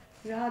is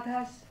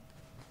Radha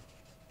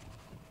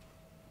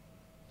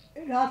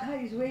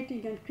is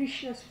waiting, and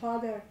Krishna's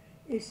father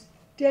is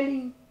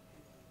telling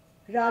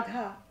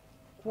Radha,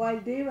 while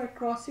they were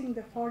crossing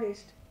the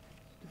forest,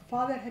 the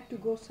father had to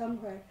go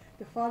somewhere.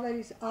 The father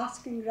is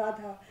asking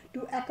Radha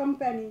to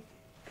accompany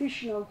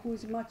Krishna, who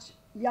is much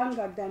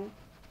younger than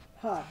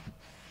her.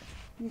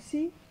 You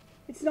see,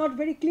 it's not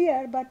very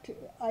clear, but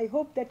I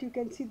hope that you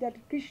can see that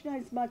Krishna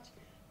is much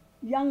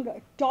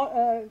younger,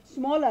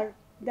 smaller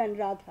than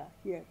Radha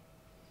here.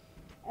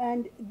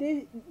 And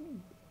the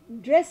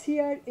dress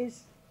here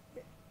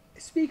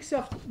speaks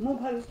of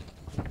Mughal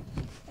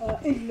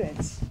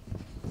influence.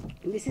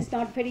 This is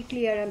not very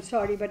clear, I'm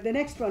sorry, but the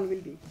next one will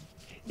be.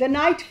 The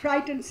night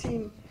frightens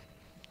him.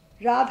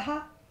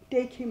 Radha,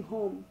 take him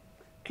home.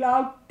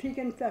 Cloud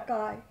thickens the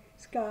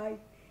sky.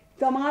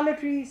 Tamala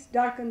trees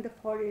darken the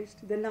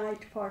forest. The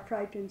night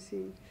frightens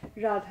him.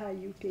 Radha,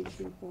 you take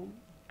him home.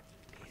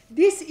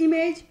 This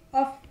image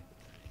of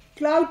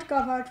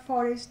cloud-covered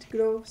forest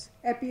groves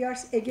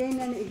appears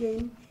again and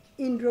again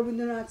in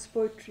Rabindranath's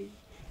poetry.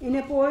 In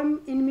a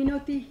poem in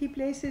Minoti, he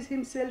places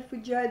himself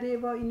with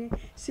Jayadeva in a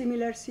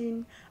similar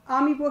scene.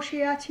 Ami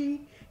boshe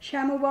achi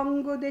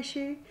শ্যামবঙ্গ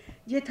দেশে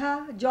যেথা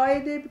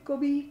জয়দেব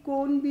কবি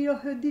কোন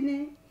বিরহ দিনে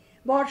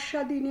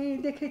বর্ষা দিনে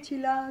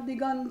দেখেছিলা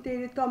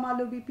দিগন্তের তমাল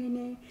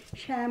বিপিনে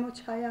শ্যাম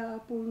ছায়া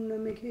পূর্ণ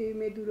মেঘে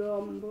মেদুর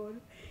অম্বর.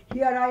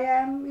 Here I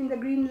am in the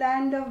green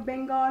land of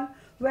Bengal,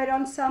 where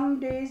on some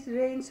days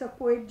rains of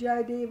poet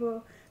Jayadeva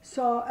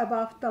saw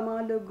above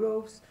Tamala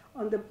groves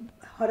on the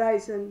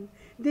horizon,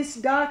 this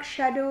dark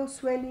shadow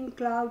swelling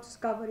clouds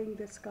covering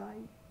the sky.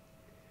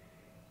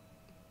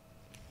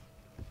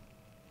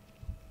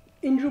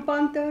 In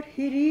Rupantar,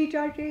 he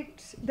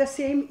reiterates the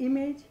same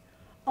image.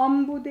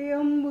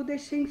 Ambude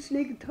sing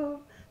snigdho,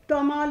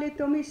 tamale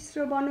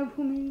tomisra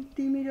banabhumi,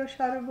 timiro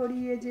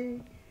sarvariye je,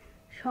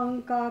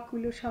 shanka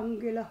kulo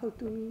shangela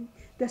hotumi.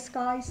 The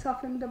sky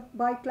softened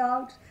by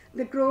clouds,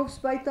 the groves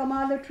by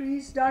tamala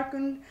trees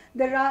darkened,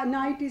 the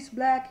night is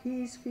black, he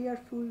is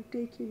fearful,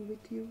 take him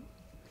with you.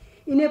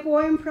 In a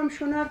poem from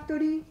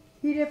Shonartori,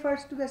 he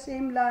refers to the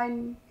same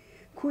line.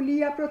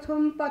 খুলিয়া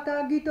প্রথম পাতা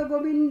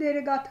গীতগোবিন্দের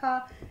গাথা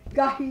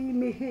গাহি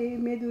মেহে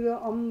মেদুর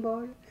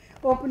অম্বর.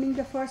 Opening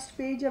the first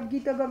page of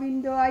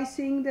Gitagovinda, I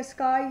sing the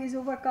sky is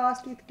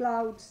overcast with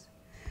clouds.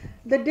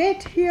 The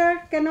date here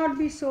cannot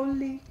be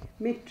solely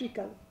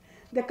metrical.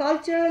 The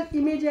cultural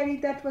imagery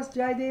that was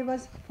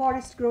Jayadeva's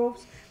forest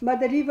groves by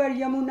the river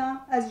Yamuna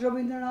as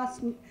Rabindranath's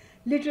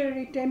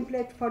literary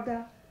template for the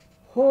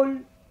whole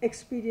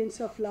experience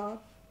of love.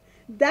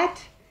 That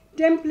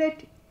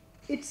template,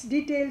 its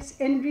details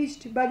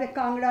enriched by the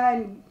Kangra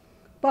and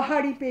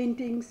Pahadi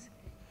paintings,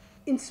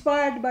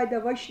 inspired by the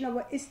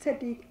Vaishnava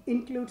aesthetic,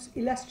 includes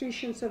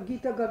illustrations of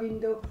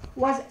Gitagovinda,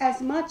 was as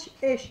much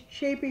a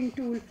shaping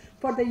tool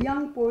for the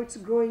young poet's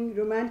growing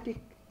romantic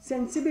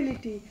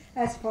sensibility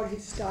as for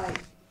his style.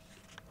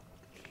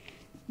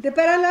 The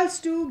parallels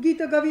to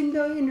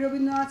Gitagovinda in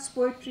Rabindranath's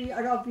poetry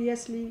are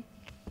obviously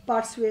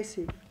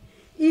persuasive.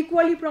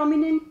 Equally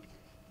prominent,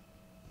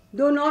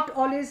 though not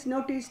always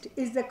noticed,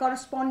 is the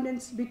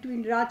correspondence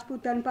between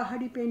Rajput and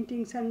Pahadi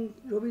paintings and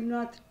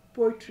Rabindranath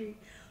poetry.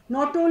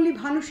 Not only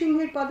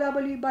Bhanusingher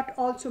Padavali but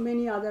also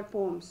many other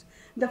poems.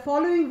 The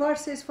following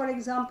verses, for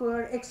example,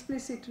 are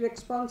explicit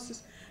responses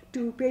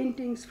to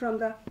paintings from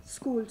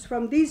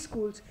these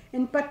schools,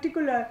 in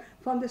particular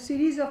from the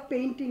series of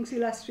paintings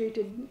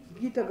illustrated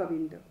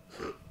Gitagovinda.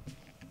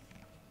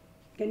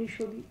 Can you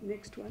show the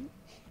next one?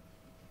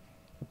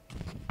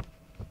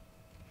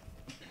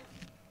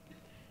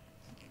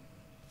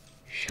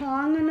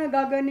 Shangana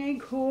gagane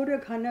ghora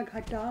ghana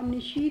ghata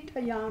nishita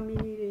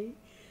yamini re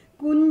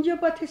kunja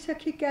pathe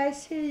sakhi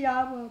kaise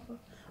yav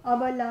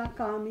abala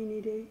kamini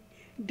re.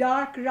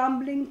 Dark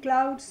rumbling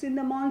clouds in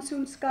the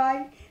monsoon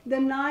sky, the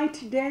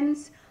night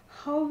dense,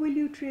 how will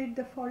you tread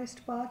the forest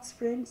paths,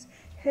 friends,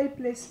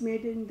 helpless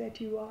maiden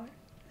that you are.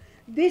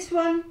 This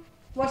one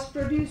was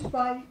produced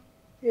by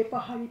a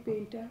Pahadi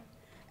painter,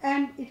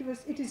 and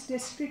it is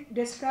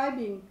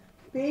describing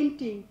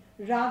painting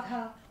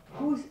Radha,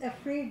 who is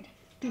afraid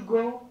to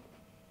go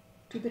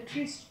to the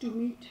tryst to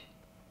meet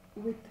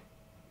with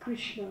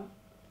Krishna.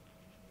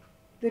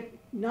 The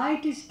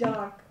night is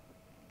dark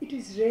It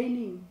is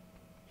raining.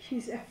 She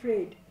is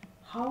afraid.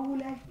 How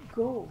will I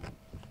go?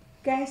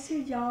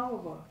 Kaise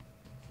jaoga?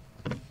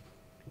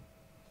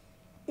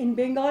 In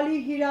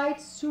Bengali he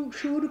writes,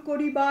 Shur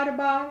kori bar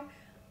bar,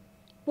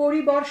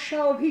 পরিবর্ষা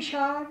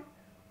Abhisar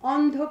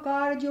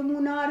অন্ধকার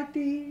যমুনার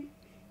তীর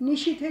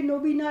নিশীথে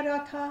নবীনা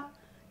রাথা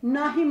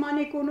নাহি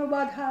মানে কোনো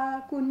বাধা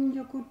কুঞ্জ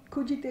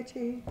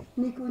খুঁজিতেছে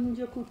নিকুঞ্জ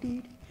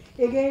কুটির.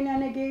 Again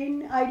and again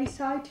I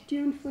recite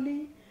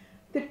tunefully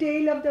the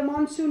tale of the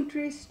monsoon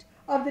tryst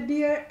of the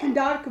dear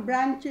dark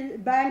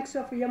banks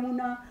of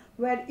Yamuna,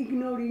 where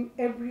ignoring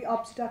every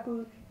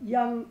obstacle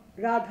young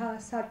Radha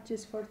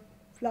searches for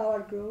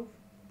flower grove.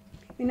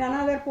 In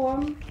another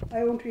poem, I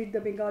won't read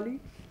the Bengali,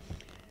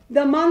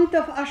 the month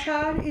of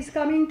Ashar is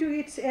coming to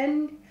its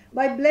end.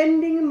 By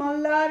blending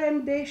Mallar and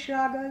Desh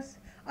ragas,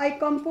 I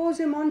compose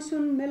a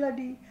monsoon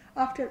melody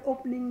after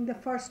opening the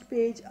first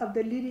page of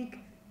the lyric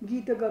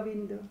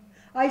Gitagovinda.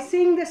 I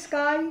sing the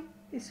sky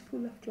is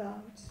full of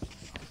clouds.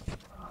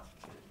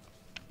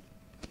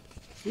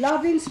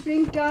 Love in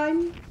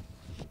springtime,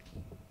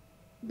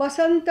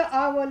 Basanta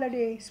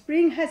avalare,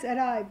 spring has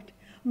arrived.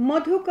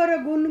 Madhukara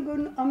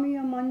gungun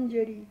amiya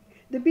manjari,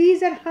 the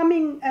bees are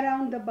humming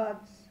around the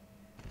buds.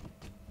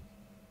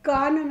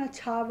 Kanana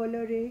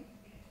chavalare,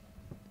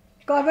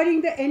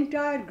 covering the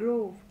entire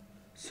grove.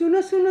 Suno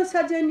suno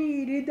sajani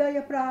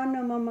hridaya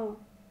prana mama,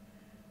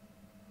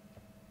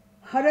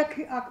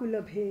 harakhi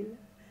akula bhel.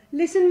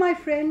 Listen, my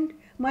friend,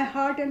 my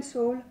heart and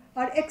soul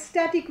are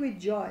ecstatic with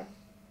joy.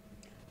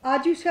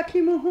 Aju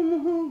sakhi muhu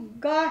muhu,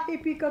 gahe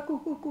pika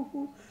kuhu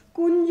kuhu,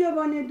 kunja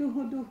bane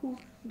duhu duhu,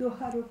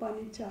 doharo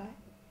pane chai.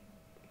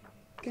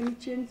 Can you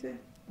change the?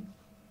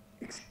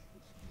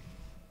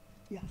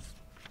 Yeah.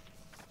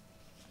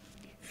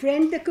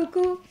 Friend, the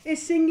cuckoo is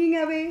singing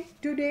away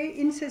today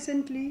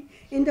incessantly.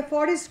 In the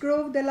forest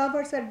grove, the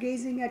lovers are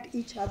gazing at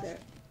each other.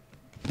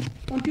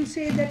 Won't you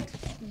say that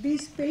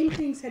these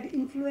paintings had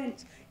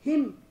influenced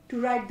him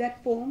to write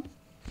that poem?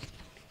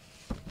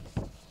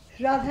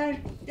 Radha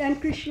and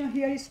Krishna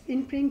here is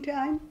in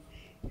springtime.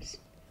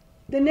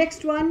 The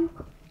next one,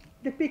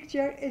 the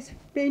picture is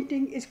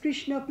painting is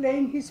Krishna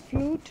playing his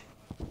flute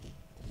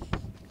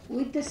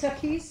with the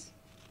Sakhis.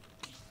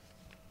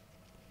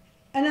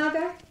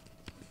 Another,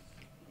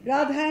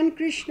 Radha and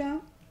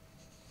Krishna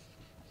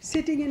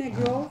sitting in a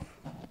grove.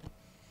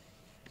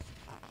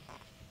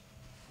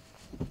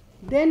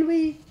 Then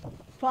we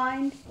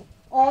find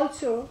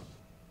also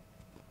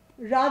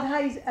Radha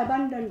is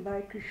abandoned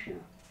by Krishna,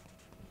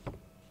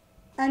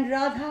 and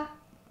Radha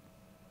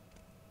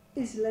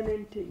is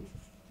lamenting.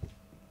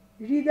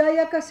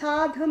 Hridaya ka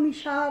sadha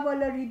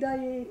mishavala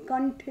hridaye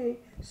kanthe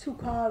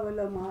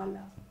sukhavala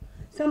mala.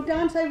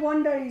 Sometimes I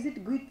wonder, is it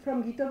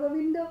from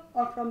Gitagovinda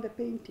or from the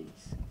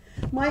paintings?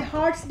 My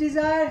heart's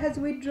desire has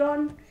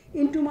withdrawn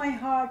into my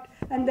heart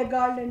and the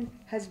garland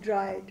has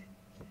dried.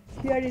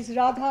 Here is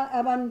Radha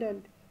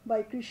abandoned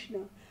by Krishna,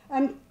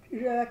 and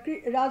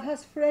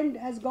Radha's friend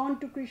has gone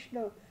to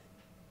Krishna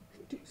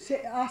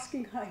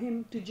asking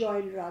him to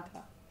join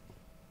Radha.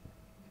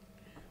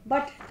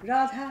 But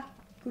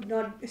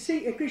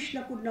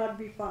Krishna could not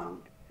be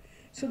found.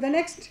 So the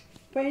next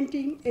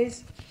painting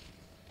is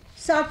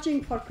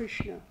searching for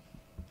Krishna.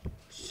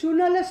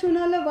 Sunala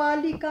sunala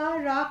valika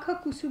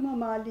rakha kusuma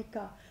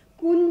malika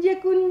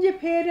kunje kunje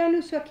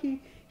pheranu sakhi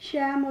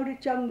shyamar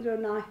chandra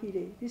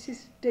nahire. This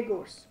is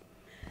Tagore's.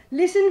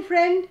 Listen,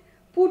 friend,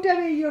 put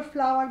away your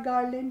flower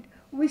garland.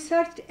 We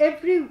searched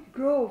every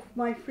grove,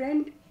 my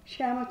friend,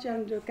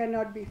 Shyamachandra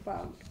cannot be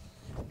found.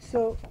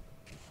 So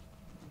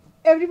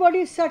everybody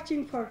is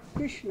searching for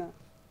Krishna,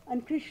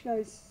 and Krishna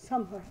is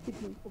somewhere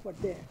hidden over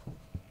there.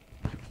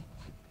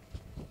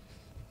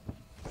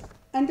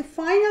 And the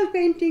final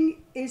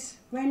painting is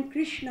when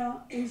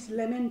Krishna is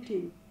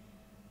lamenting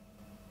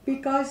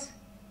because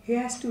he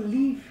has to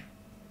leave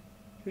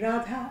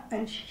Radha,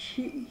 and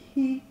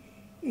he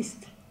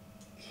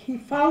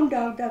found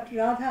out that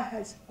Radha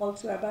has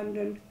also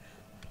abandoned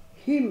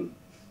him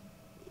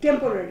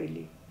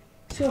temporarily.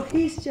 So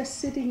he's just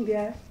sitting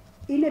there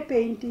in a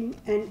painting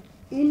and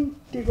in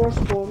Tagore's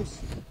poems.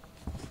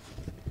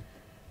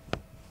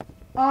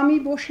 Ami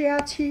boshe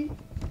achi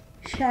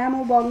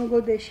Shamo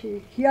Bongo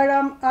Deshe.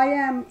 Here I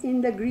am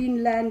in the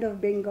green land of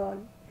Bengal.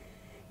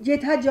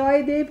 Jetha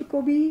Jayadeva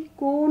Kobi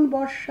Kon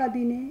Borsha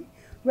Dine,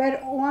 where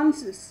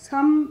once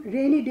some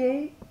rainy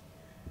day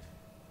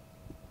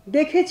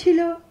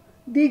Dekhechilo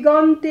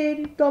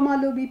Diganter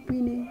Tomalo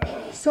Bipine,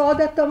 saw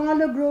the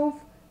Tomalo grove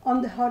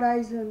on the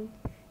horizon.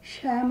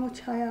 Shamo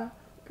Chaya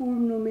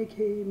Purno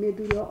Meghe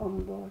Medura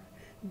Ambor.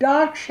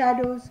 Dark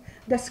shadows,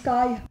 the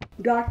sky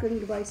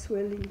darkened by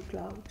swelling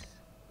clouds.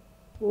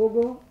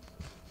 Ogo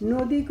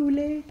নদী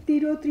কূলে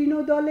তীর তৃণ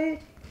দলে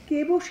কে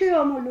বসে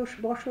অমলস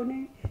বসনে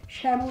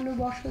শ্যামল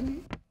বসনে.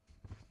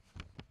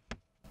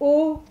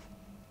 Oh,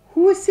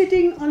 who is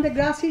sitting on the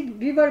grassy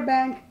river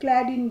bank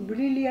clad in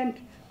brilliant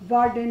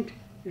verdant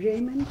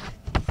raiment?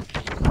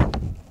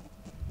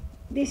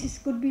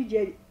 Could be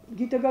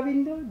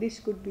Gitagovinda, this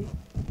could be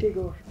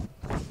Tagore.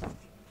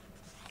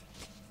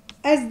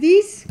 As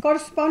these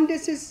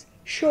correspondences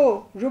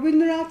show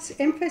Rabindranath's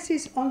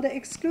emphasis on the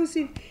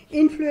exclusive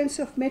influence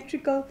of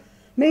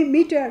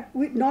meter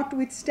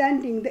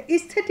notwithstanding, the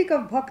aesthetic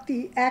of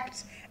bhakti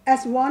acts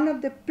as one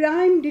of the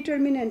prime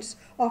determinants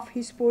of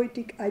his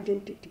poetic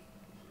identity.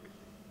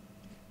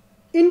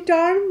 In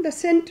turn, the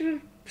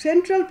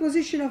central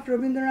position of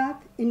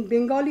Rabindranath in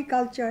Bengali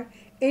culture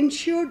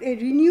ensured a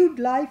renewed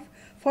life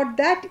for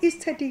that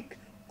aesthetic,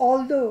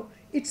 although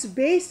its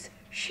base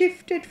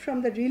shifted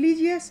from the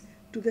religious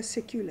to the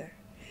secular.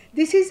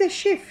 This is a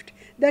shift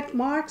that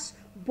marks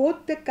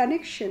both the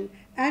connection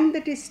and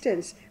the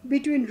distance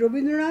between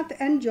Rabindranath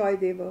and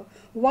Jayadeva,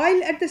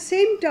 while at the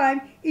same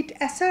time it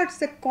asserts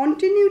the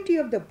continuity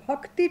of the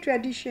bhakti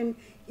tradition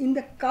in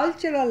the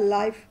cultural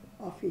life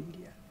of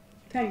India.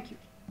 Thank you.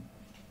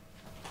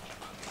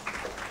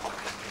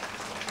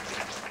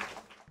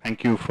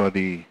 Thank you for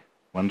the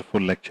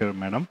wonderful lecture,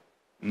 madam.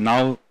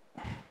 Now,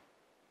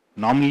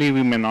 normally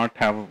we may not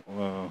have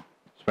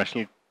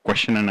special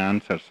question and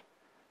answers,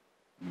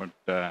 but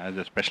as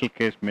a special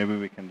case, maybe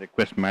we can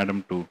request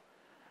madam to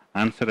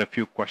answer a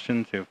few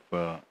questions if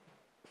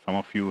some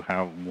of you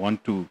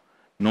want to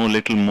know a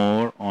little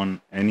more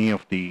on any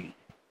of the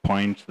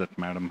points that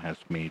madam has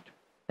made.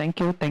 Thank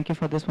you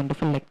for this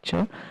wonderful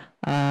lecture.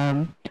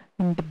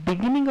 In the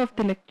beginning of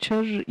the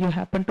lecture, you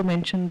happened to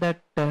mention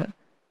that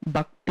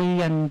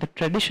Bhakti and the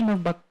tradition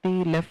of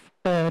Bhakti left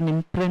an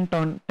imprint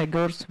on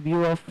Tagore's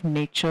view of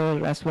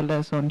nature as well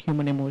as on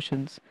human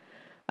emotions.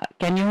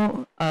 Can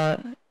you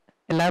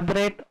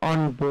elaborate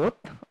on both,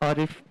 or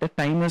if the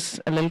time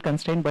is a little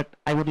constrained, but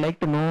I would like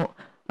to know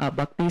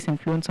Bhakti's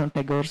influence on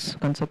Tagore's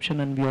conception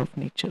and view of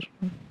nature.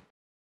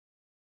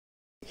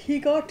 He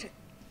got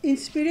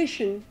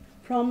inspiration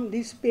from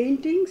these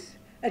paintings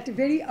at a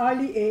very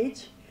early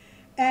age,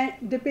 and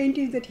the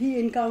paintings that he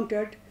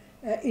encountered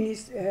in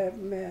his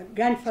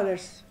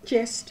grandfather's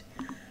chest,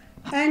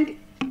 and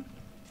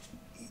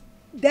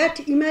that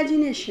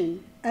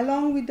imagination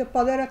along with the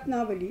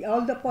Padaratnavali,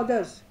 all the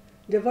padas,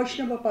 the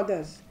Vaishnava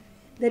padas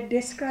that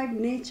describe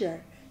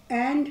nature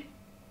and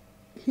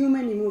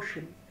human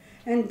emotion,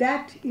 and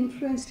that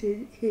influenced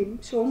him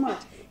so much.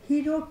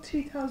 He wrote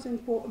 3,000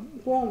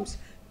 poems,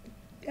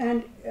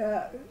 and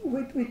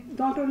with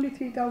not only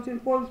 3,000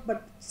 poems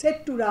but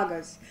set to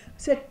ragas,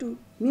 set to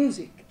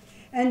music,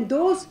 and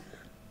those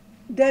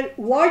their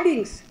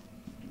wordings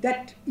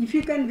that if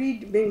you can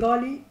read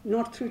Bengali,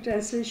 not through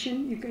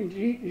translation, you can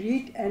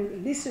read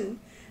and listen,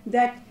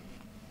 that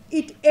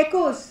it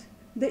echoes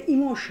the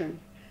emotion.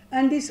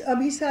 And this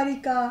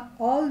Abhisarika,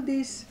 all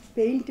these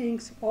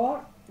paintings,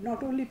 or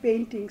not only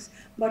paintings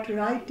but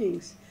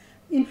writings,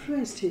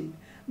 influenced him.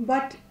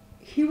 But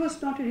he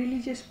was not a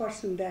religious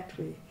person that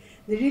way.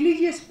 The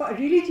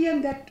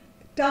religion that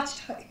touched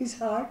his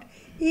heart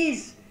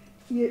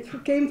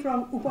came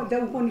from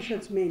the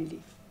Upanishads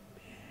mainly.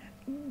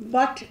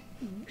 But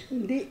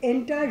the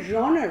entire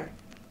genre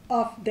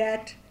of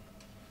that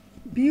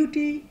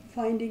beauty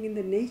finding in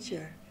the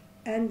nature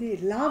and the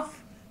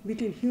love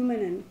between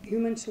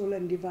human soul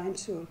and divine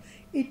soul,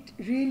 it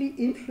really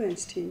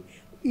influenced him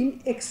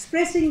in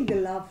expressing the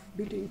love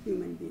between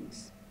human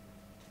beings.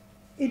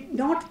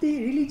 Not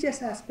the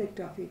religious aspect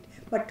of it,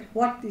 but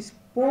what these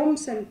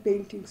poems and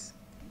paintings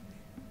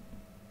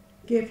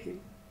gave him.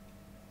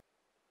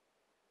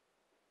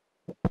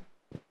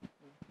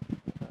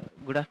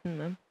 Good afternoon,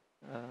 ma'am.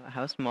 I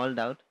have a small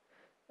doubt.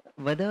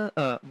 Whether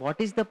what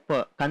is the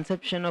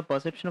conception or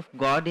perception of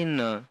God in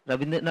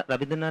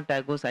Rabindranath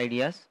Tagore's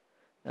ideas,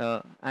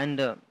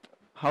 and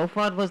how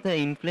far was the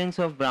influence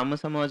of Brahma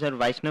Samaj or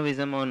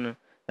Vaishnavism on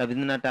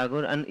Rabindranath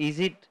Tagore, and is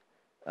it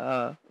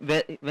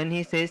when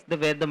he says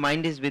where the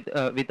mind is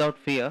without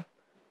fear,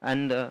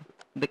 and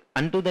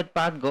unto that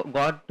path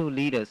God to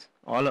lead us,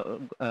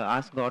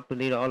 ask God to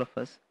lead all of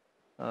us.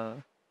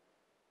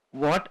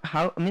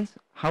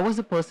 How was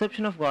the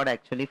perception of God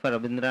actually for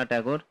Rabindranath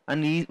Tagore,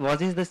 and was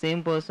he the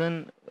same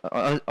person,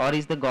 or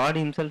is the God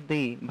himself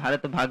the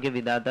Bharata Bhagya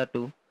Vidata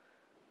too?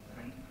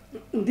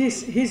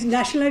 This his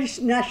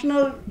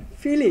national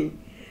feeling.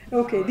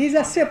 Okay, these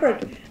are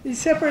separate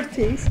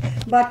things,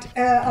 but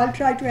I'll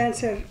try to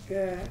answer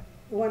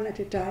one at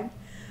a time.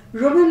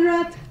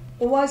 Rabindranath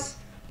was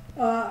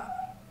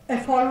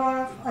a follower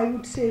of, I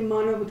would say,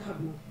 Manava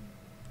Dharma.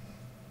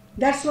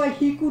 That's why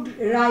he could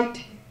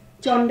write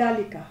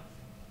Chandalika,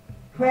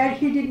 where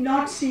he did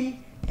not see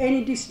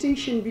any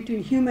distinction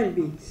between human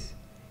beings.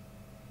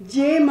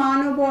 Je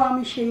manavo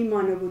ami shei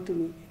manavo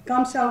tumi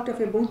comes out of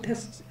a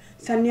Buddhist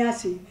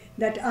sannyasi,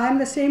 that I am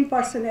the same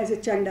person as a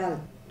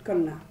Chandal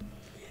Kanna.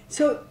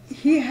 So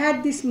he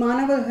had this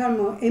Manava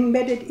Dharma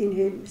embedded in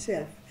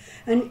himself,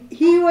 and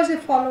he was a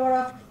follower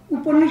of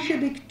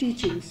Upanishadic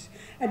teachings.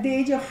 At the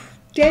age of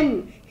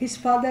 10, his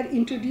father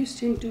introduced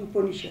him to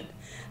Upanishad.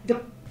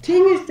 The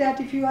thing is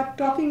that if you are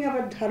talking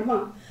about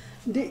Dharma,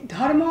 the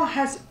Dharma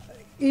has,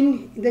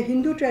 in the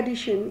Hindu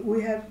tradition,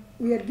 we are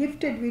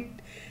gifted with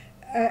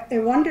a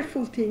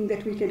wonderful thing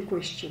that we can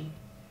question.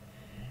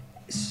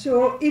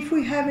 So if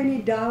we have any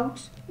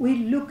doubts, we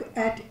look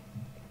at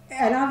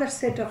another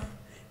set of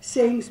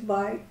sayings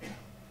by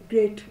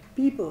great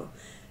people.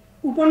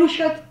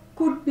 Upanishad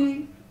could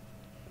be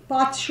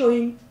path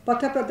showing,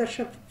 patha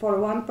pradarshak for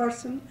one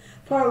person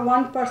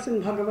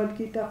Bhagavad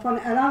Gita, for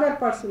another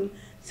person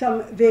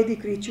some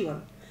Vedic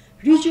ritual.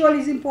 Ritual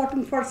is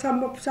important for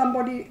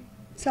somebody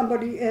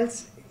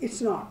else,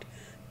 it's not.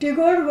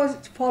 Tagore was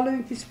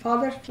following his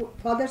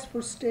father's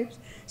footsteps.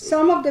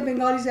 Some of the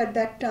Bengalis at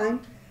that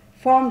time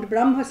formed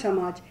Brahma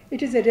Samaj.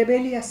 It is a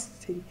rebellious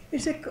thing.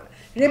 It's a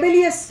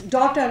rebellious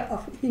daughter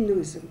of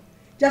Hinduism,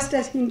 just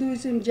as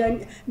Hinduism,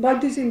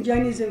 Buddhism,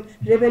 Jainism,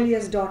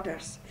 rebellious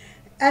daughters.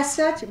 As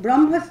such,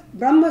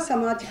 Brahma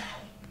Samaj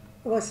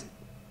was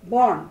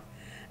born,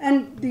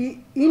 and the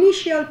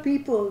initial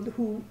people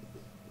who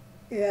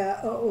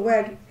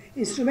were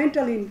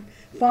instrumental in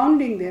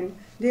founding them,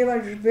 they were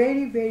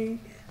very, very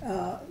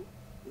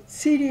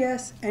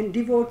serious and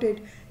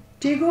devoted.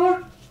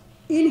 Tagore,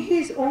 in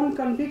his own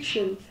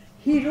conviction,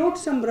 he wrote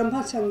some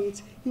Brahma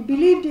Sangits. He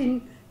believed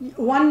in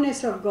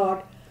oneness of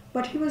God,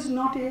 but he was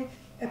not a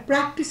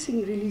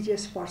practicing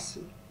religious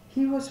person.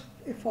 He was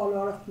a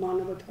follower of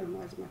Manava Dharma,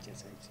 as much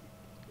as I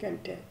can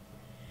tell.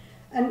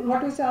 And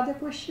what was the other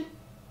question?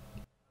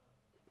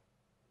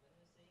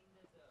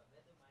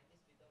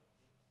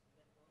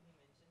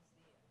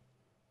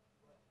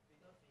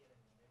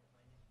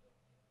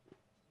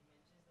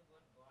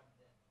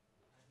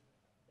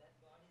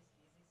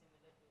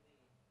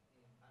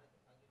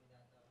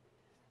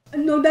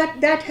 No,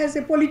 that has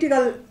a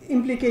political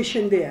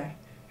implication there,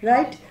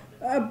 right?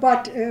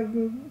 But where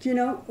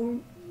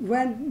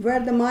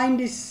the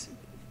mind is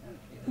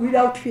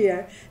without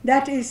fear,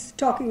 that is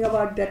talking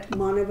about that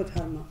Manava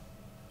Dharma,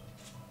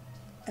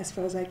 as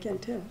far as I can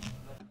tell.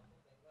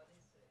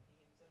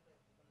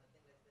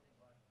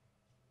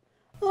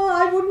 Oh,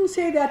 I wouldn't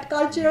say that.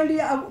 Culturally,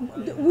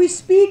 we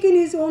speak in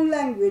his own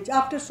language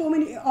after so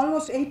many,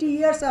 almost 80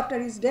 years after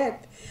his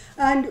death.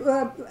 And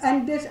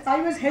this,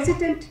 I was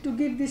hesitant to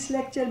give this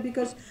lecture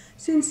because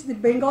since the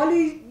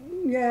Bengali,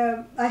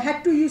 I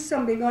had to use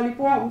some Bengali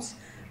poems.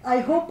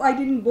 I hope I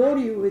didn't bore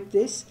you with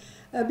this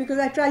because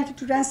I tried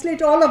to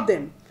translate all of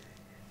them.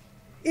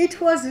 It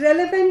was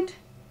relevant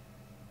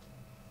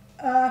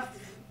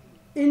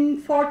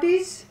in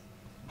 40s,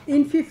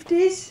 in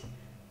 50s,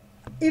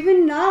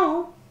 even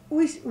now.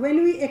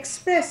 When we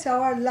express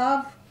our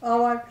love,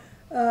 our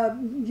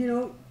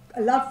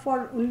love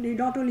for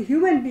not only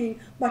human being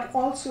but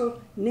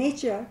also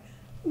nature,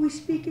 we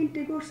speak in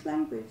Tagore's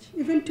language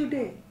even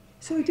today.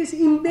 So it is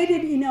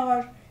embedded in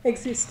our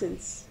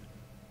existence.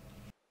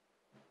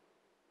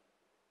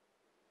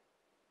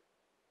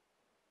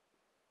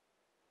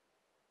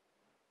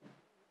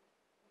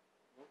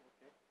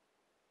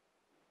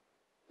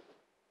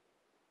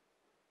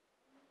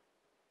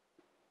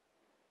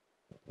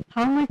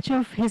 How much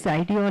of his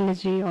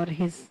ideology or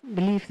his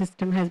belief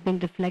system has been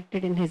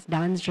reflected in his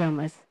dance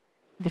dramas,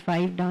 the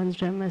 5 dance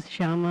dramas,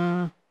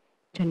 Shama,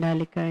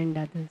 Chandalika and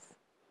others?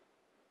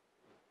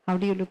 How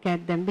do you look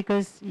at them?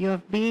 Because you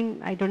have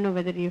been, I don't know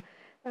whether you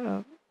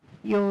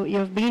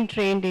have been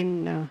trained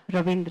in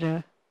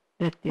Ravindra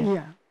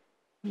Nritya.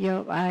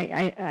 Yeah.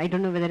 I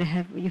don't know whether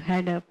you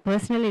had a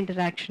personal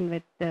interaction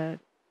with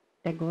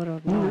Tagore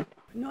or not.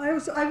 No,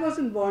 I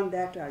wasn't born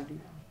that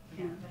early.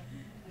 Yeah.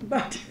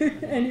 But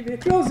anyway,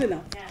 close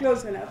enough.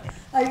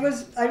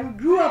 I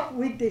grew up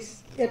with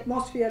this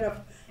atmosphere of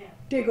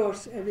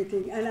Tagore's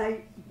everything, and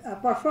I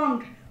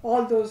performed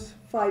all those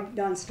 5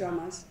 dance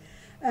dramas.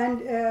 And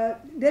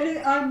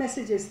there are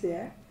messages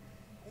there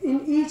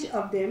in each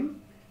of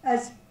them.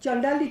 As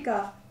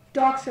Chandalika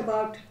talks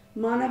about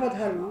Manava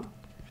Dharma,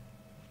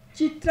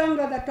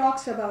 Chitrangada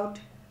talks about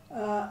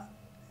a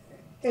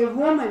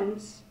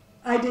woman's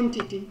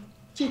identity.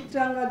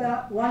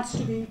 Chitrangada wants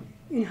to be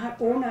in her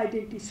own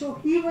identity. So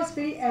he was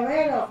very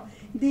aware of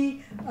the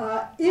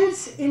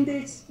ills in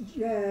this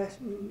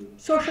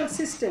social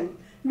system,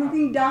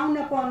 looking down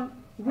upon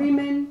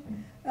women.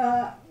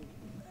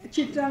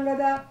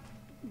 Chitrangada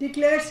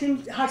declares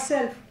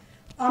herself,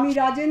 Ami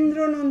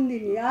Rajendra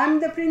Nandini, I am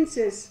the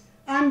princess,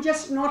 I am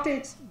just not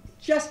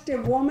just a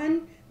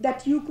woman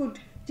that you could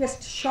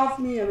just shove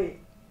me away.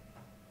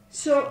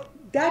 So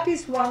that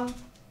is one,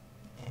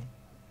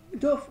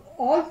 though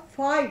all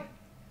 5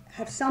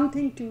 have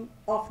something to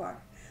offer.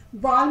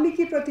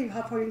 Valmiki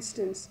Pratibha, for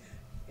instance,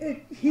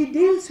 he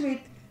deals with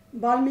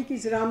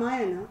Valmiki's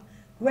Ramayana,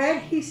 where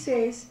he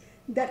says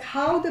that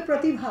how the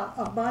Pratibha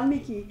of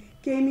Valmiki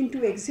came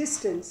into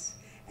existence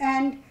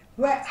and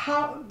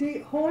how the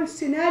whole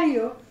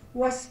scenario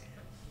was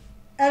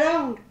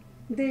around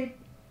the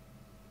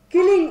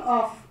killing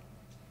of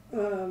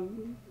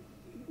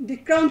the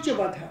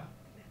Krauncha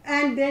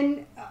and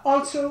then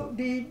also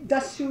the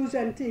Dasyus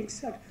and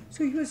things.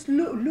 So he was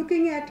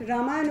looking at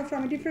Ramayana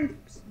from a different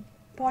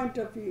point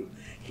of view.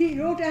 He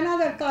wrote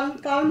another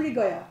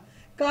Kalmrigaya.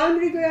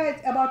 Kalmrigaya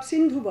is about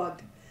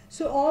Sindhubad.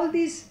 So all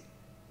these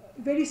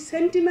very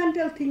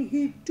sentimental things,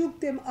 he took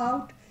them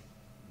out,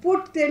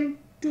 put them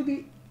to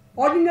the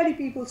ordinary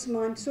people's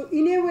mind. So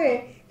in a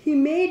way, he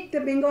made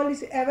the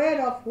Bengalis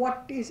aware of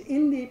what is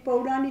in the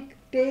Puranic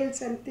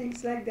tales and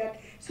things like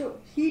that. So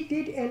he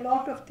did a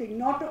lot of things,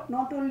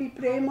 not only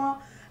prema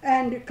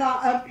and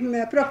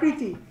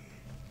prakriti.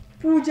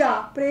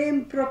 puja,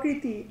 prem,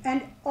 prakriti,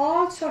 and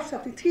all sorts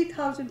of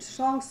 3,000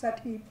 songs that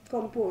he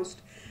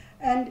composed.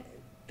 And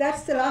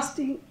that's the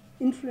lasting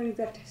influence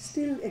that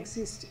still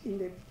exists in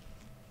them.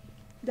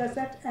 Does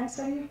that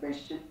answer your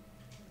question?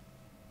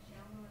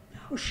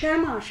 Oh,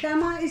 Shama.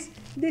 Shama is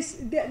this,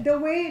 the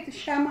way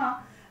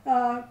Shama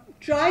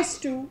tries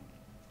to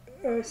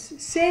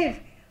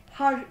save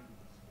her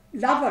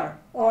lover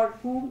or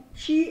whom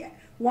she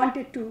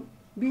wanted to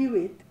be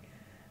with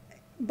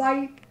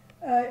by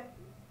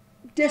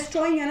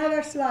destroying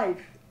another's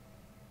life.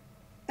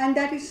 And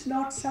that is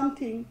not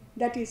something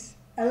that is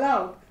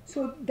allowed.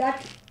 So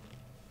that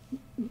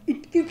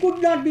it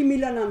could not be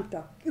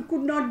Milananta. It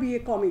could not be a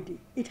comedy.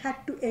 It had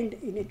to end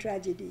in a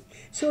tragedy.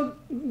 So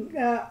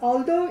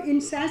although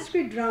in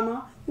Sanskrit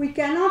drama we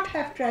cannot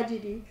have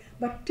tragedy,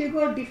 but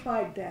Tagore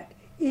defied that.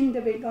 In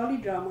the Bengali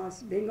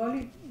dramas,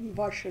 Bengali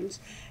versions,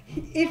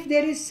 if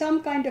there is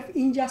some kind of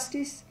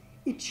injustice,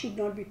 it should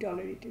not be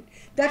tolerated.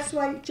 That's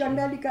why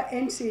Chandalika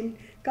ends in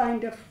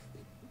kind of,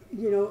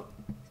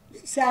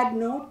 sad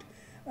note.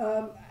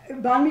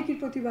 Valmiki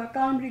Pratibha,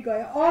 Kamri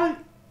Gaya, all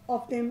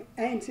of them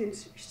ends in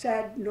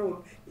sad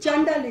note.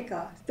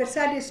 Chandalika, the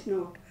saddest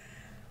note.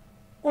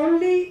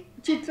 Only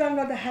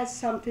Chitrangada has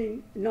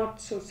something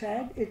not so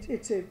sad.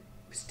 It's a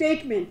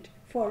statement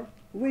for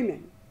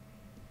women.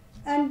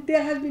 And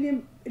there has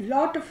been a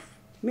lot of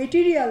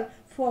material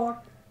for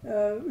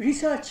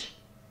research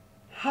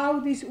how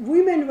these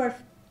women were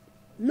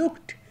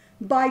looked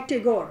by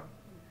Tagore.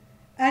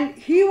 And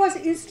he was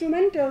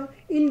instrumental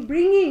in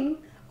bringing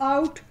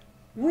out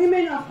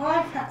women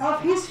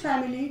of his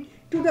family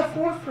to the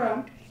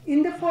forefront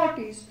in the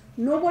 40s.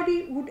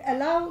 Nobody would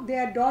allow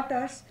their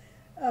daughters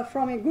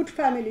from a good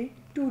family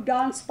to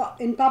dance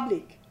in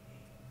public.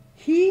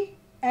 He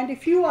and a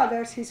few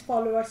others, his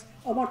followers,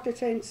 Amartya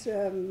Sen's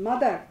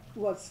mother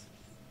was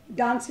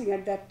dancing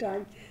at that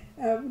time.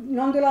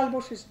 Nandalal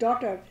Bose's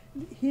daughter,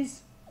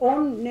 his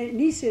own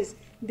nieces,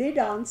 they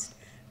danced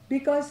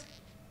because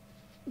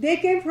they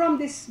came from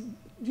this,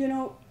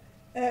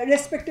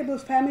 respectable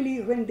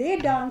family. When they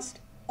danced,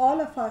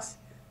 all of us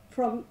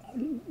from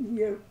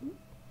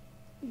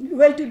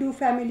well-to-do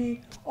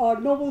family or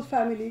noble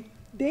family,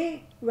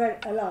 they were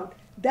allowed.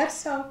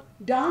 That's how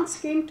dance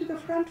came to the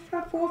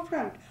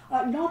forefront,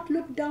 not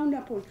looked down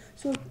upon.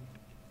 So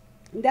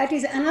that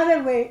is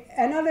another way,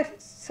 another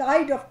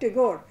side of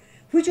Tagore,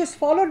 which was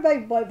followed by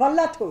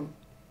Vallathol,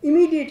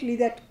 immediately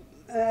that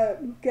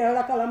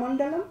Kerala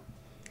Kalamandalam,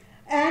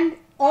 and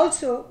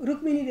also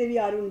Rukmini Devi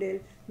Arundel.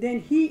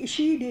 Then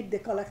she did the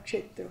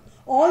Kalakshetra.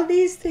 All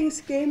these things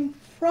came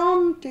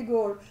from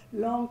Tagore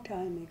long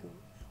time ago,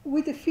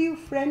 with a few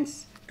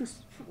friends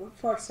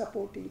for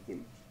supporting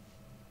him.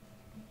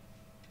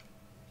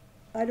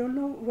 I don't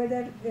know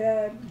whether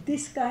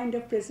this kind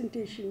of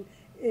presentation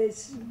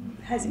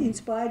has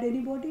inspired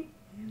anybody,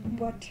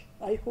 but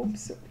I hope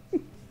so.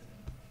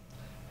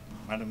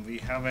 Madam, we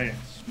have a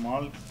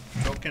small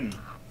token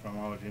from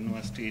our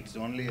university. It's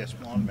only a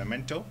small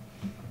memento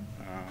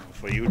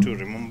for you to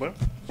remember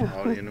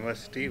our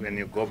university when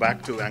you go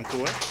back to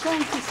Vancouver.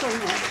 Thank you so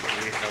much.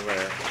 We have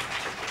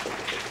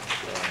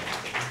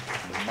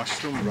a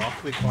mushroom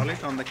rock, we call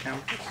it, on the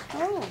campus.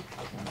 Oh,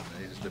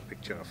 There is the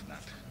picture of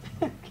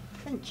that.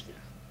 thank you.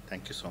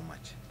 Thank you so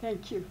much.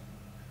 Thank you.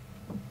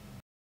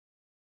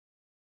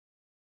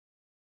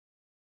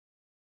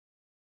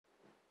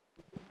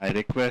 I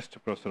request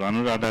Professor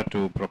Anuradha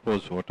to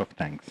propose vote of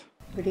thanks.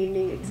 Good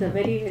evening. It's a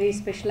very, very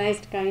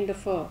specialized kind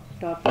of a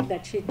topic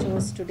that she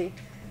chose today.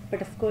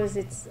 But of course,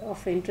 it's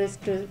of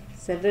interest to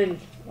several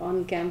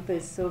on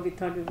campus, so we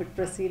thought we would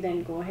proceed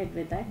and go ahead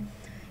with that.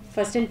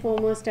 First and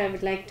foremost, I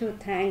would like to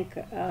thank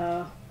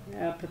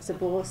Professor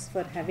Bose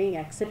for having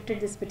accepted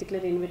this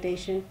particular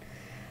invitation.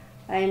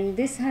 And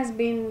this has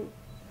been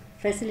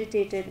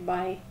facilitated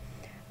by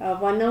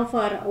one of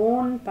our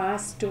own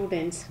past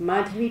students,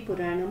 Madhavi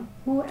Puranam,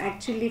 who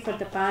actually for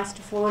the past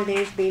 4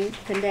 days been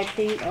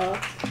conducting a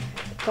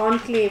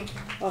conclave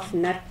of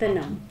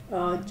Nartanam,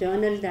 a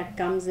journal that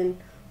comes in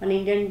on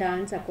Indian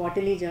dance, a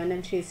quarterly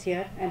journal. She is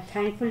here. I'm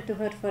thankful to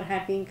her for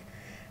having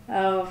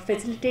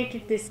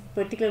facilitated this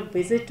particular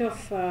visit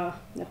of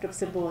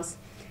Professor Bose.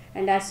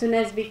 And as soon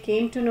as we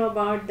came to know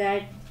about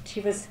that, she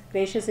was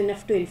gracious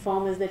enough to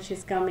inform us that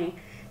she's coming.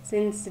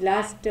 Since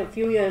last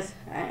few years,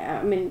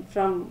 I mean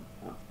from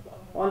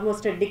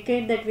almost a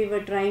decade that we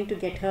were trying to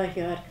get her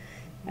here,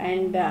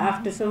 and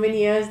after so many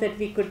years that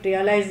we could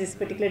realize this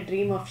particular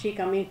dream of she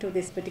coming to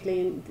this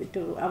particular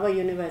to our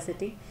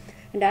university.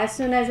 And as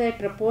soon as I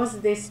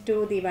proposed this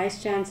to the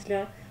Vice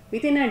Chancellor,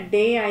 within a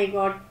day I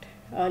got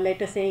a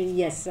letter saying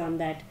yes on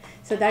that.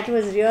 So that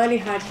was really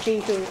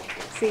heartening to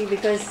see,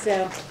 because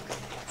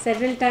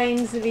several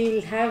times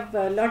we'll have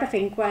a lot of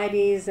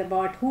inquiries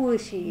about who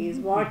she is,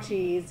 what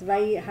she is,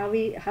 why, how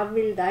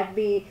will that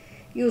be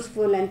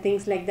useful and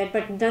things like that,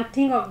 but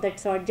nothing of that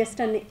sort, just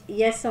a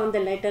yes on the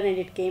letter, and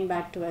it came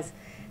back to us.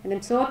 And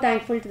I'm so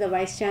thankful to the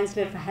Vice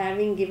Chancellor for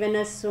having given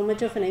us so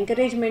much of an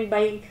encouragement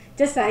by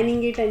just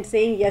signing it and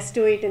saying yes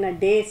to it in a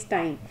day's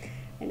time.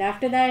 And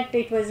after that,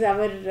 it was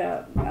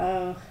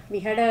we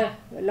had a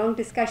long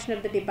discussion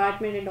at the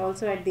department and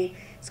also at the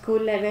school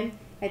level.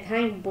 I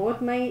thank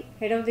both my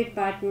head of the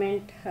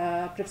department,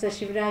 Professor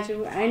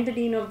Shivraju, and the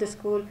dean of the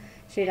school,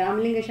 Sri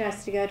Ramalinga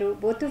Shastri Garu.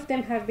 Both of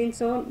them have been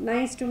so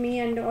nice to me,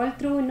 and all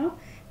through,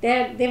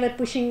 they were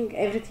pushing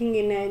everything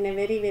in a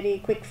very,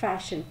 very quick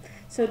fashion.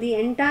 So the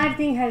entire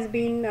thing has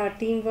been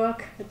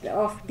teamwork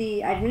of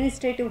the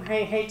administrative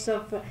heads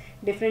of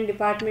different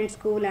department,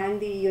 school and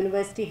the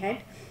university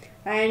head,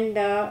 and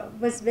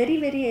was very,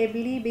 very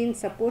ably been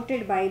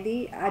supported by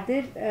the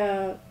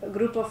other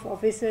group of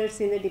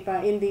officers in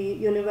the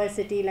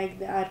university,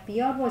 like our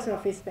PR was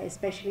office,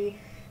 especially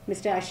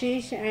Mr.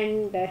 Ashish,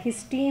 and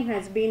his team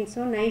has been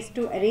so nice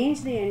to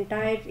arrange the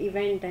entire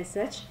event as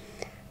such.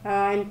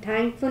 I'm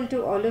thankful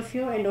to all of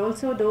you, and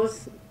also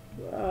those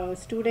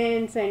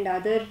students and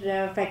other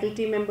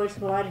faculty members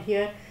who are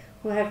here,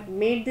 who have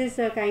made this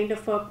a kind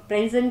of a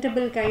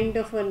presentable kind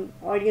of an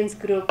audience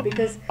group,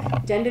 because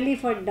generally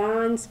for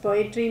dance,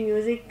 poetry,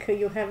 music,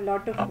 you have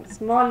lot of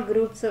small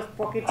groups of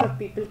pockets of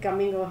people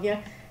coming over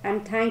here.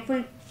 I'm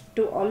thankful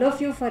to all of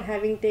you for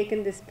having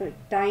taken this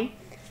time.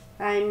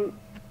 I'm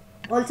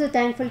also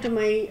thankful to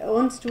my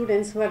own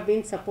students who have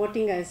been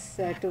supporting us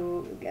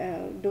to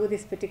do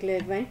this particular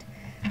event.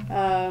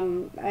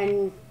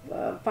 And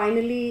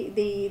finally,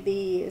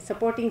 the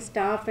supporting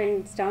staff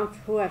and staff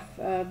who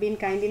have been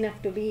kind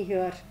enough to be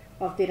here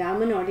of the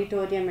Raman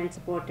Auditorium and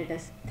supported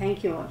us.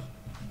 Thank you all.